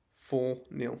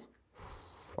 4-0.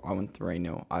 I went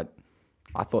 3-0.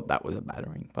 I thought that was a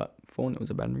battering, but 4-0 was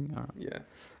a battering. All right.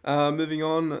 Yeah. Moving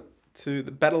on to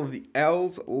the Battle of the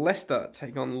Owls. Leicester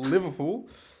take on Liverpool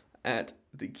at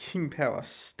the King Power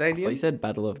Stadium. So you said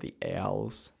Battle of the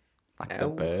Owls, like Owls? the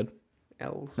bird.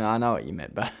 Owls. No, I know what you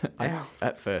meant, but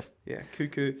at first. Yeah,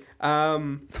 cuckoo.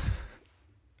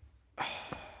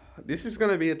 This is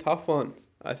going to be a tough one,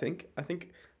 I think.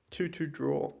 2-2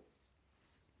 draw.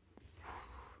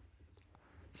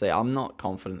 See, I'm not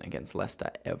confident against Leicester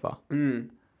ever.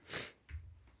 And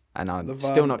I'm The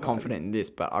still not Vardy confident in this,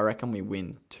 but I reckon we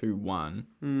win 2-1.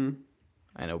 And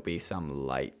it'll be some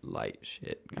late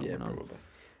shit going on.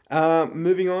 Probably.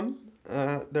 Moving on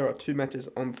there are two matches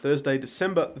on Thursday,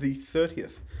 December the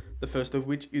 30th. The first of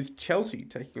which is Chelsea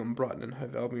taking on Brighton and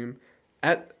Hove Albion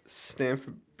at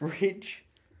Stamford Bridge.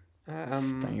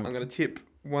 I'm going to tip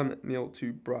 1-0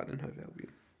 to Brighton and Hove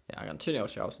Albion. Yeah, I got 2-0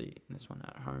 Chelsea in this one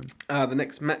at home. The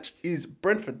next match is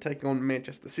Brentford taking on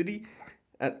Manchester City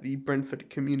at the Brentford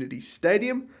Community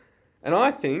Stadium. And I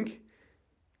think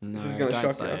this is going to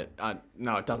shock you.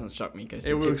 No, it doesn't shock me.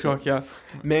 It will shock you.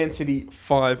 Man City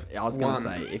 5-1. I was going to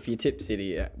say, if you tip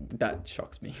City, that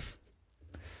shocks me.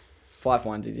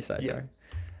 5-1, did you say? Yeah. Sorry.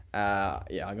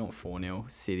 I got 4-0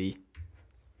 City.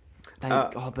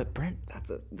 But Brent,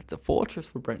 that's a fortress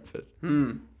for Brentford.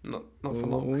 Not for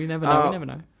long. We never know. We never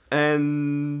know.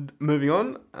 And moving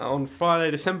on Friday,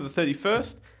 December the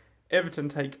 31st, Everton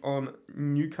take on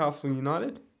Newcastle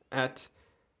United at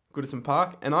Goodison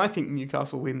Park, and I think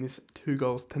Newcastle win this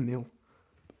 2-0.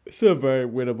 It's a very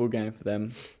winnable game for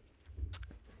them.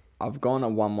 I've gone a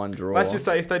 1-1 draw. Let's just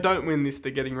say if they don't win this,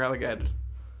 they're getting relegated.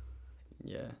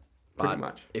 Yeah. Pretty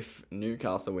much. If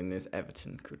Newcastle win this,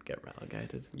 Everton could get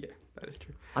relegated. Yeah, that is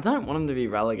true. I don't want them to be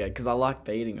relegated because I like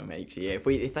beating them each year.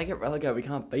 If they get relegated, we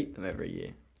can't beat them every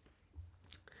year.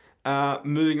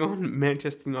 Moving on,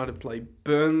 Manchester United play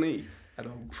Burnley at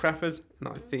Old Trafford, and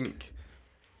I think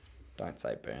Don't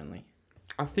say Burnley.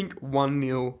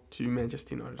 1-0 to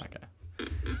Manchester United. Okay.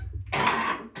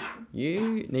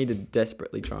 You need to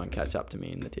desperately try and catch up to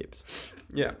me in the tips.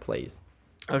 Yeah, Please.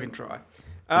 I can try.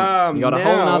 You got a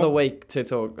whole nother week to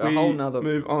talk.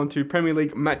 Move on to Premier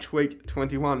League match week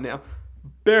 21 now.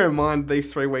 Bear in mind,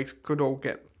 these 3 weeks could all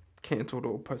get cancelled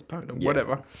or postponed or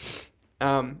whatever.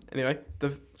 Anyway,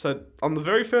 so on the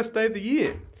very first day of the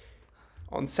year,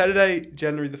 on Saturday,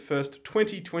 January the 1st,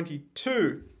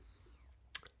 2022,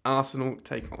 Arsenal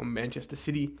take on Manchester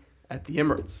City at the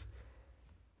Emirates.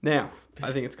 Now,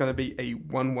 I think it's going to be a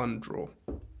 1-1 draw.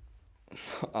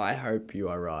 I hope you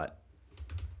are right.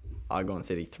 I go on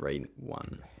City 3-1.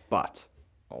 But,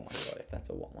 oh my God, if that's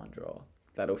a 1-1 draw,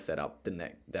 that'll set up the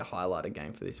highlighter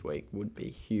game for this week. Would be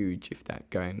huge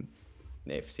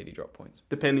if City drop points.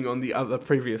 Depending on the other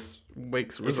previous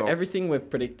week's results. If everything we've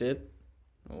predicted,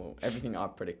 or everything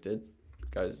I've predicted,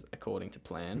 goes according to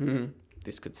plan,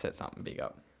 this could set something big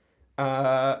up.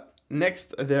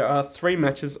 Next, there are 3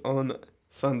 matches on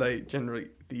Sunday, January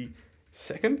the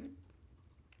 2nd.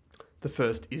 The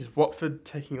first is Watford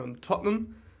taking on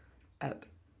Tottenham at...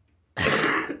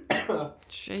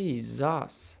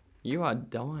 Jesus, you are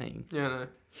dying. Yeah, I know.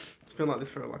 It's been like this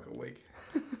for like a week.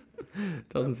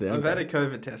 Doesn't sound I've had a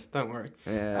COVID test, don't worry.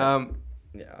 Yeah.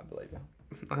 Yeah, I believe you.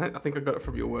 I think I got it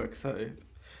from your work, so...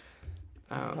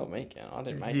 Help me, Ken. I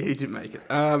didn't make it. Yeah, you didn't make it.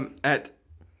 At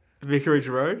Vicarage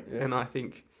Road, and I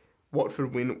think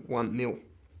Watford win 1-0.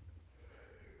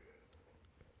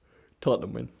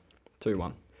 Tottenham win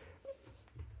 2-1.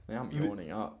 Now I'm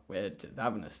yawning up. We're just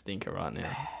having a stinker right now.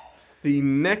 The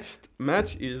next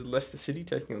match is Leicester City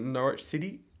taking on Norwich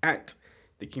City at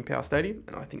the King Power Stadium,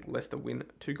 and I think Leicester win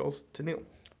 2-0.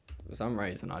 For some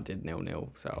reason, I did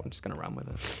 0-0, so I'm just going to run with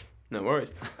it. No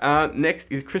worries.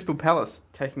 Next is Crystal Palace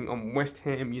taking on West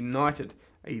Ham United,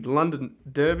 a London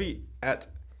derby at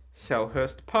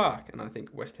Selhurst Park, and I think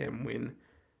West Ham win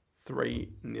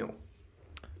 3-0.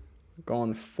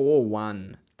 Gone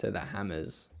 4-1 to the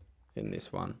Hammers in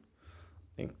this one.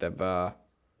 I think they've...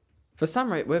 for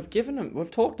some reason, we've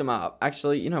talked them up.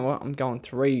 Actually, you know what? I'm going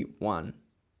 3-1.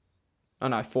 Oh,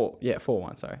 no, 4. Yeah,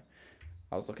 4-1, sorry.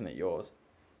 I was looking at yours.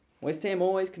 West Ham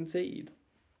always concede.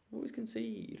 Always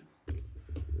concede.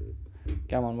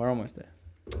 Come on, we're almost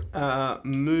there.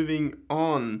 Moving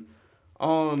on.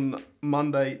 On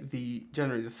Monday, the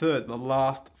January the 3rd, the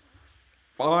last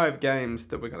 5 games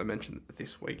that we're going to mention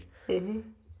this week.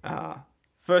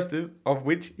 First of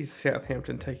which is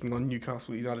Southampton taking on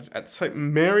Newcastle United at St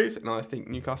Mary's, and I think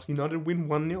Newcastle United win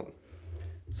 1-0.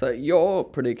 So your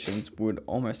predictions would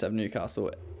almost have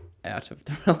Newcastle out of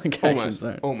the relegation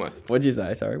zone. Almost. What'd you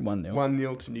say? Sorry, 1-0.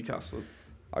 1-0 to Newcastle.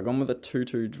 I've gone with a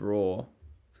 2-2 draw.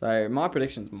 So my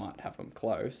predictions might have them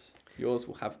close. Yours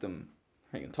will have them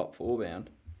hanging top 4 bound.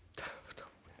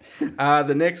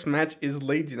 The next match is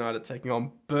Leeds United taking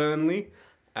on Burnley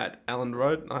at Allen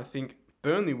Road, and I think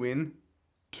Burnley win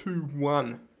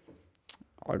 2-1.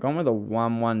 I've gone with a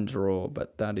 1-1 draw,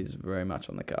 but that is very much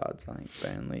on the cards. I think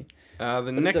Burnley.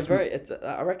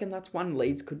 I reckon that's one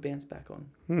Leeds could bounce back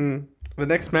on. The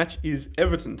next match is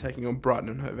Everton taking on Brighton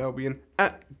and Hove Albion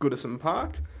at Goodison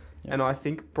Park, and I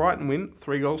think Brighton win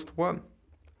 3-1.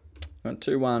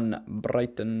 2-1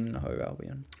 Brighton Hove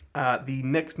Albion. The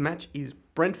next match is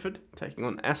Brentford taking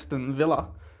on Aston Villa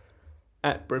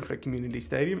at Brentford Community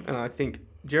Stadium, and I think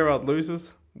Gerrard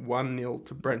loses 1-0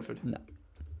 to Brentford. No.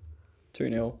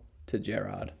 2-0 to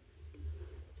Gerrard.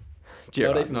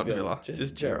 Gerrard, even not Villa, Villa.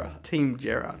 just Gerrard. Gerrard. Team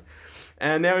Gerrard.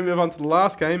 And now we move on to the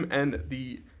last game and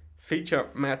the feature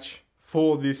match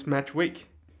for this match week.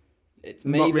 It's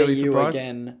me Not really v you surprised.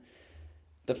 again.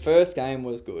 The first game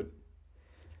was good.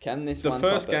 Can this one The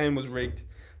first top it? game was rigged.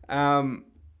 Oh,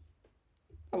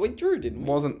 we drew, didn't we?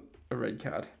 Wasn't a red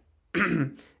card.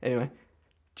 Anyway,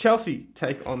 Chelsea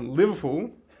take on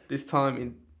Liverpool, this time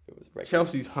in It was rigged.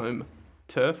 Chelsea's home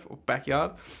turf or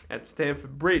backyard at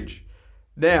Stamford Bridge.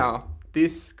 Now,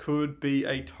 this could be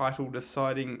a title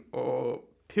deciding or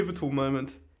pivotal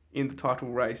moment in the title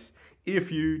race.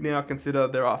 If you now consider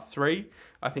there are three,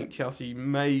 I think Chelsea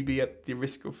may be at the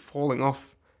risk of falling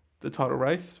off the title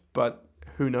race, but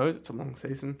who knows? It's a long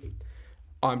season.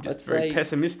 I'm just very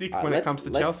pessimistic when it comes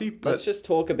to Chelsea. But let's just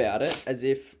talk about it as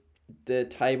if the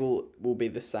table will be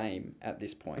the same at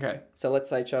this point. Okay. So let's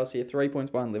say Chelsea are 3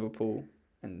 points behind Liverpool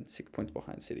and 6 points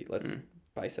behind City. Let's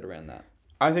base it around that.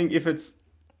 I think if it's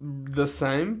the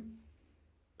same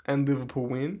and Liverpool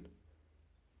win,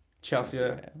 Chelsea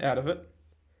are out of it.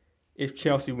 If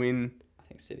Chelsea win, I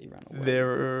think City run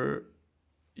away.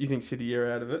 You think City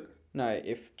are out of it? No,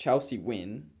 if Chelsea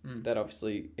win, that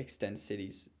obviously extends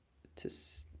City's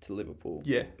to Liverpool.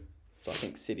 Yeah. So I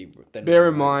think City then. Bear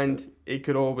in mind, it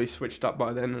could all be switched up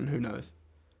by then, and who knows?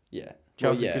 Yeah.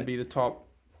 Chelsea could be the top.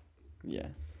 Yeah.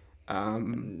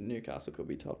 Newcastle could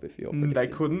be top if you're. They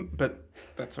couldn't, but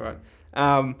that's all right.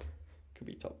 Could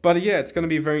be top. But yeah, it's going to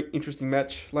be a very interesting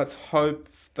match. Let's hope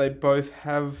they both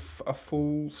have a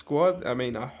full squad. I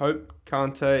mean, I hope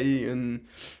Kante and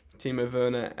Timo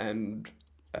Werner and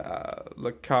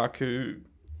Lukaku,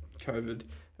 COVID,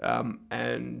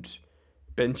 and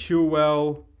Ben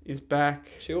Chilwell is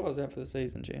back. Chilwell's out for the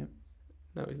season, champ.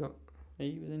 No, he's not.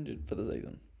 He was injured for the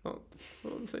season. Not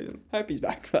the season. Hope he's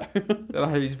back though. I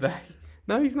hope he's back.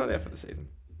 No, he's not out for the season.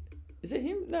 Is it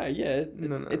him? No, yeah.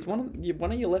 It's one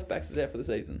of your left backs is out for the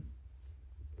season.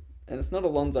 And it's not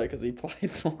Alonso because he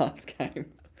played the last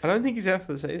game. I don't think he's out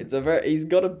for the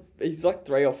season. He's like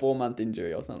 3 or 4 month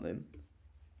injury or something.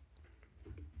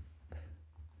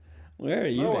 Where are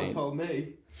you? No one told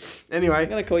me. Anyway, I'm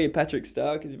gonna call you Patrick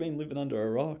Star because you've been living under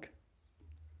a rock.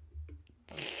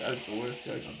 That's the worst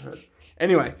joke I've heard.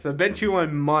 Anyway, so Ben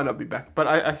Chilwell might not be back, but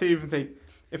I even think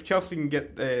if Chelsea can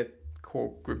get their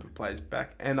core group of players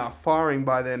back and are firing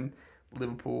by then,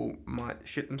 Liverpool might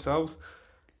shit themselves.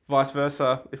 Vice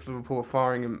versa, if Liverpool are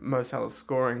firing and Mo Salah's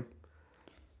scoring,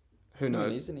 who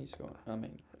knows? Isn't he scoring? I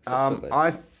mean,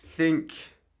 I think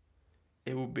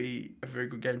it will be a very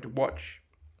good game to watch.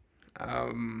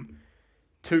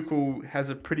 Tuchel has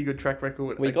a pretty good track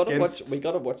record. We got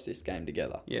to watch this game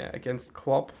together. Yeah, against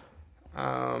Klopp.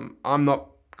 I'm not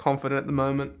confident at the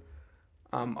moment.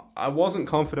 I wasn't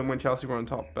confident when Chelsea were on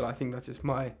top, but I think that's just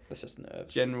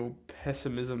nerves. General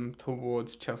pessimism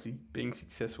towards Chelsea being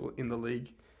successful in the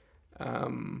league. Yeah,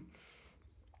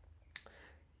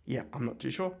 I'm not too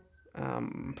sure. What are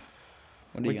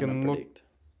you going to predict?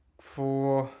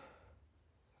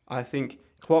 I think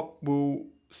Klopp will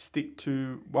stick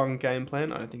to one game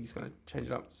plan. I don't think he's going to change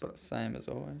it up. But, same as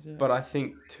always, yeah. But I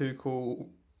think Tuchel,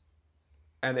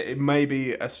 and it may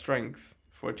be a strength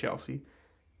for Chelsea,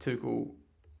 Tuchel,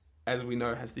 as we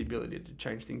know, has the ability to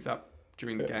change things up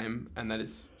during the game, and that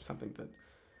is something that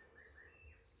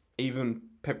even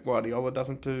Pep Guardiola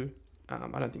doesn't do.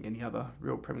 I don't think any other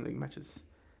real Premier League matches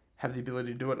have the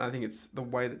ability to do it, and I think it's the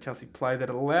way that Chelsea play that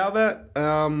allow that.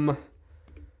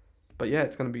 But yeah,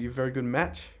 it's going to be a very good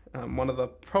match. One of the,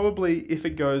 probably, if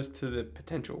it goes to the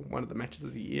potential, one of the matches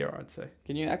of the year, I'd say.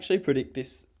 Can you actually predict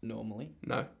this normally?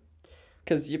 No.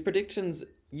 Because your predictions,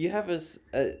 you have a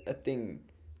thing.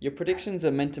 Your predictions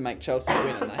are meant to make Chelsea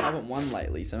win, and they haven't won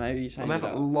lately, so maybe you change it up. They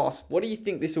haven't lost. What do you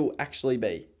think this will actually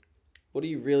be? What do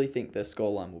you really think the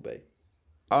scoreline will be?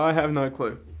 I have no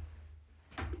clue.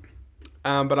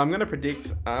 But I'm going to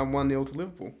predict 1-0 to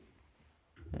Liverpool.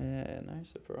 Yeah, no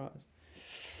surprise.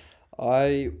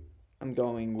 I am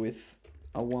going with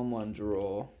a 1-1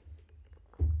 draw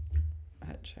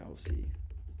at Chelsea.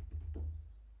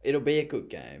 It'll be a good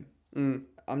game.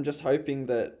 I'm just hoping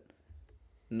that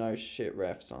no shit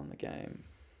refs on the game.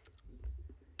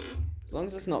 As long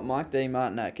as it's not Mike D,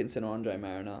 Martin Atkinson, or Andre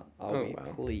Mariner, I'll be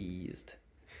pleased.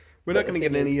 We're not going to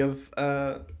get any of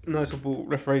notable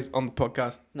referees on the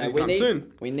podcast anytime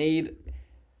soon. We need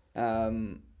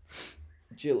Gillett.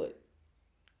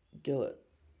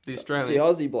 The Australian. The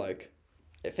Aussie bloke.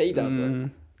 If he does it.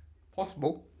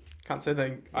 Possible. Can't say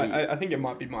anything. I think it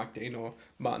might be Mike Dean or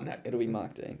Martin Atkinson. It'll be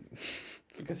Mark Dean.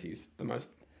 Because he's the most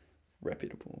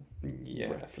reputable.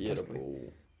 Yeah,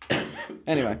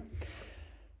 Anyway.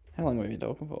 How long have we been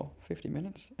talking for? 50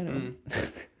 minutes? Anyway.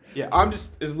 Yeah, I'm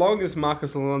just, as long as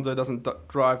Marcus Alonso doesn't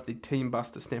drive the team bus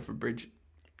to Stamford Bridge,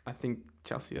 I think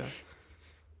Chelsea are...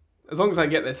 As long as I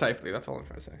get there safely, that's all I'm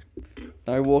trying to say.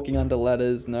 No walking under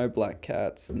ladders, no black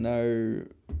cats, no...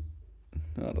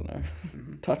 I don't know.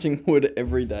 Touching wood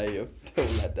every day until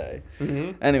that day.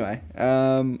 Mm-hmm. Anyway,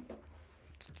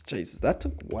 Jesus, that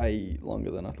took way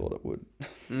longer than I thought it would.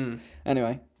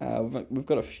 Anyway, we've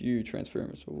got a few transfer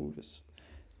rumors, so we'll just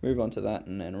move on to that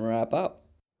and then wrap up.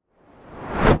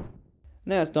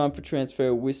 Now it's time for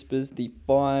Transfer Whispers, the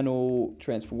final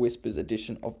Transfer Whispers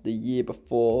edition of the year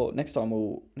before. Next time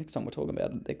we're talking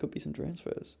about it, there could be some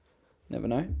transfers. Never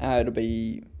know. It'll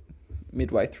be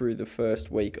midway through the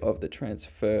first week of the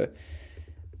transfer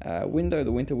window,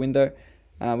 the winter window.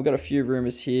 We've got a few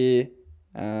rumours here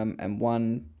and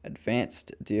one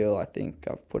advanced deal. I think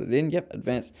I've put it in. Yep,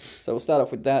 advanced. So we'll start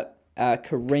off with that.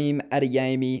 Kareem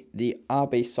Adeyemi, the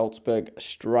RB Salzburg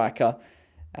striker.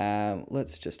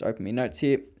 Let's just open my notes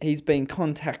here. He's been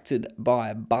contacted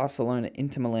by Barcelona,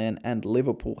 Inter Milan and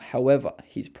Liverpool. However,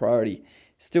 his priority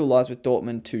still lies with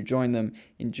Dortmund to join them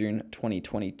in June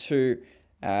 2022.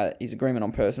 His agreement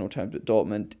on personal terms with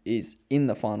Dortmund is in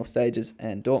the final stages,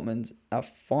 and Dortmund are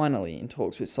finally in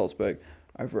talks with Salzburg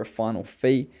over a final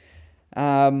fee.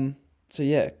 So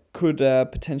yeah, could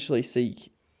potentially see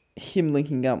him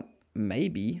linking up,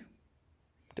 maybe,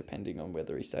 depending on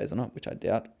whether he stays or not, which I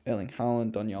doubt. Erling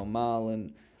Haaland, Daniel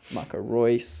Marlin, Marco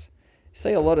Reus.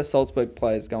 See a lot of Salzburg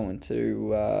players going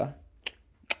to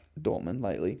Dortmund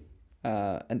lately.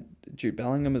 And Jude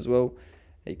Bellingham as well,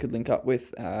 he could link up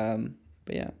with.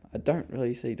 But yeah, I don't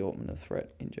really see Dortmund a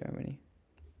threat in Germany.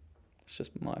 It's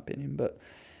just my opinion. But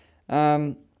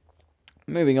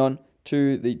moving on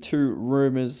to the two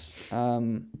rumours,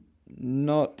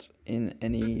 not in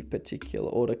any particular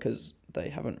order because they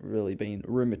haven't really been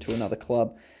rumoured to another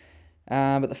club.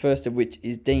 But the first of which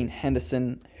is Dean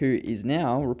Henderson, who is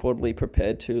now reportedly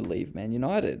prepared to leave Man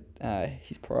United.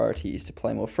 His priority is to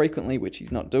play more frequently, which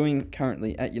he's not doing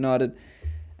currently at United.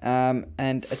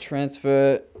 And a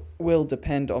transfer will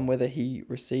depend on whether he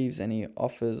receives any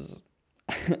offers.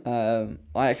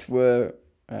 Ajax were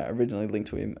originally linked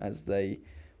to him as they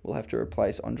will have to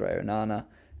replace Andre Onana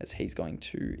as he's going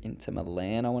to Inter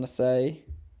Milan, I want to say.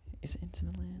 Is it Inter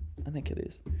Milan? I think it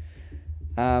is.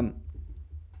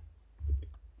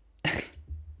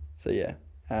 So yeah,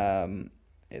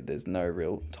 there's no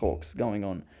real talks going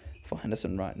on for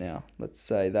Henderson right now. Let's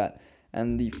say that.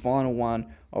 And the final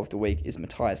one of the week is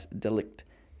Matthias de Ligt,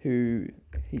 who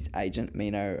his agent,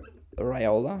 Mino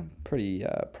Raiola, pretty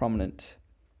prominent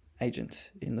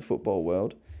agent in the football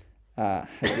world, has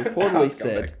reportedly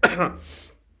said...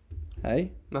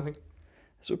 Hey? Nothing.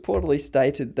 Has reportedly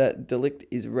stated that de Ligt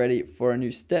is ready for a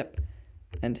new step.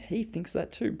 And he thinks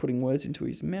that too, putting words into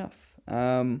his mouth.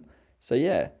 So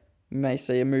yeah, we may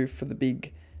see a move for the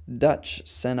big Dutch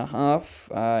centre-half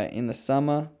in the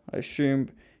summer. I assume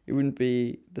it wouldn't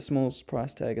be the smallest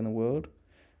price tag in the world.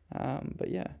 But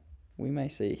yeah, we may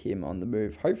see him on the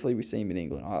move. Hopefully we see him in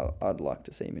England. I'd like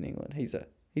to see him in England.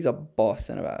 He's a boss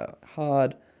centre-back,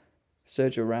 hard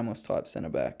Sergio Ramos type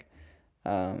centre-back.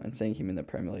 And seeing him in the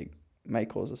Premier League may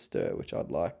cause a stir, which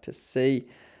I'd like to see.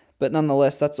 But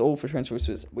nonetheless, that's all for Transfer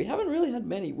Whispers. We haven't really had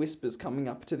many whispers coming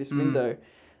up to this window.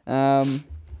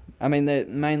 I mean,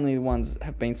 mainly the ones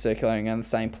have been circulating around the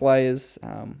same players,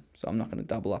 so I'm not going to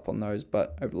double up on those.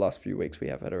 But over the last few weeks, we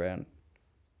have had around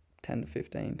 10 to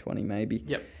 15, 20 maybe.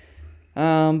 Yep.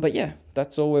 But yeah,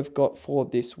 that's all we've got for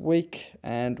this week,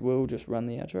 and we'll just run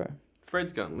the outro.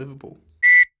 Fred's going to Liverpool.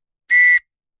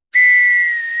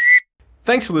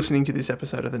 Thanks for listening to this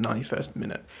episode of the 91st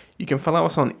Minute. You can follow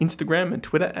us on Instagram and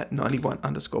Twitter at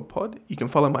 91_pod. You can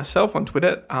follow myself on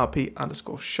Twitter at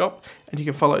RP_shop. And you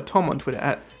can follow Tom on Twitter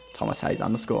at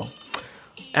ThomasHayes_.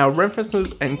 Our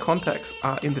references and contacts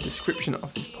are in the description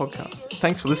of this podcast.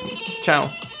 Thanks for listening. Ciao.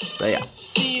 See ya.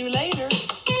 See you later.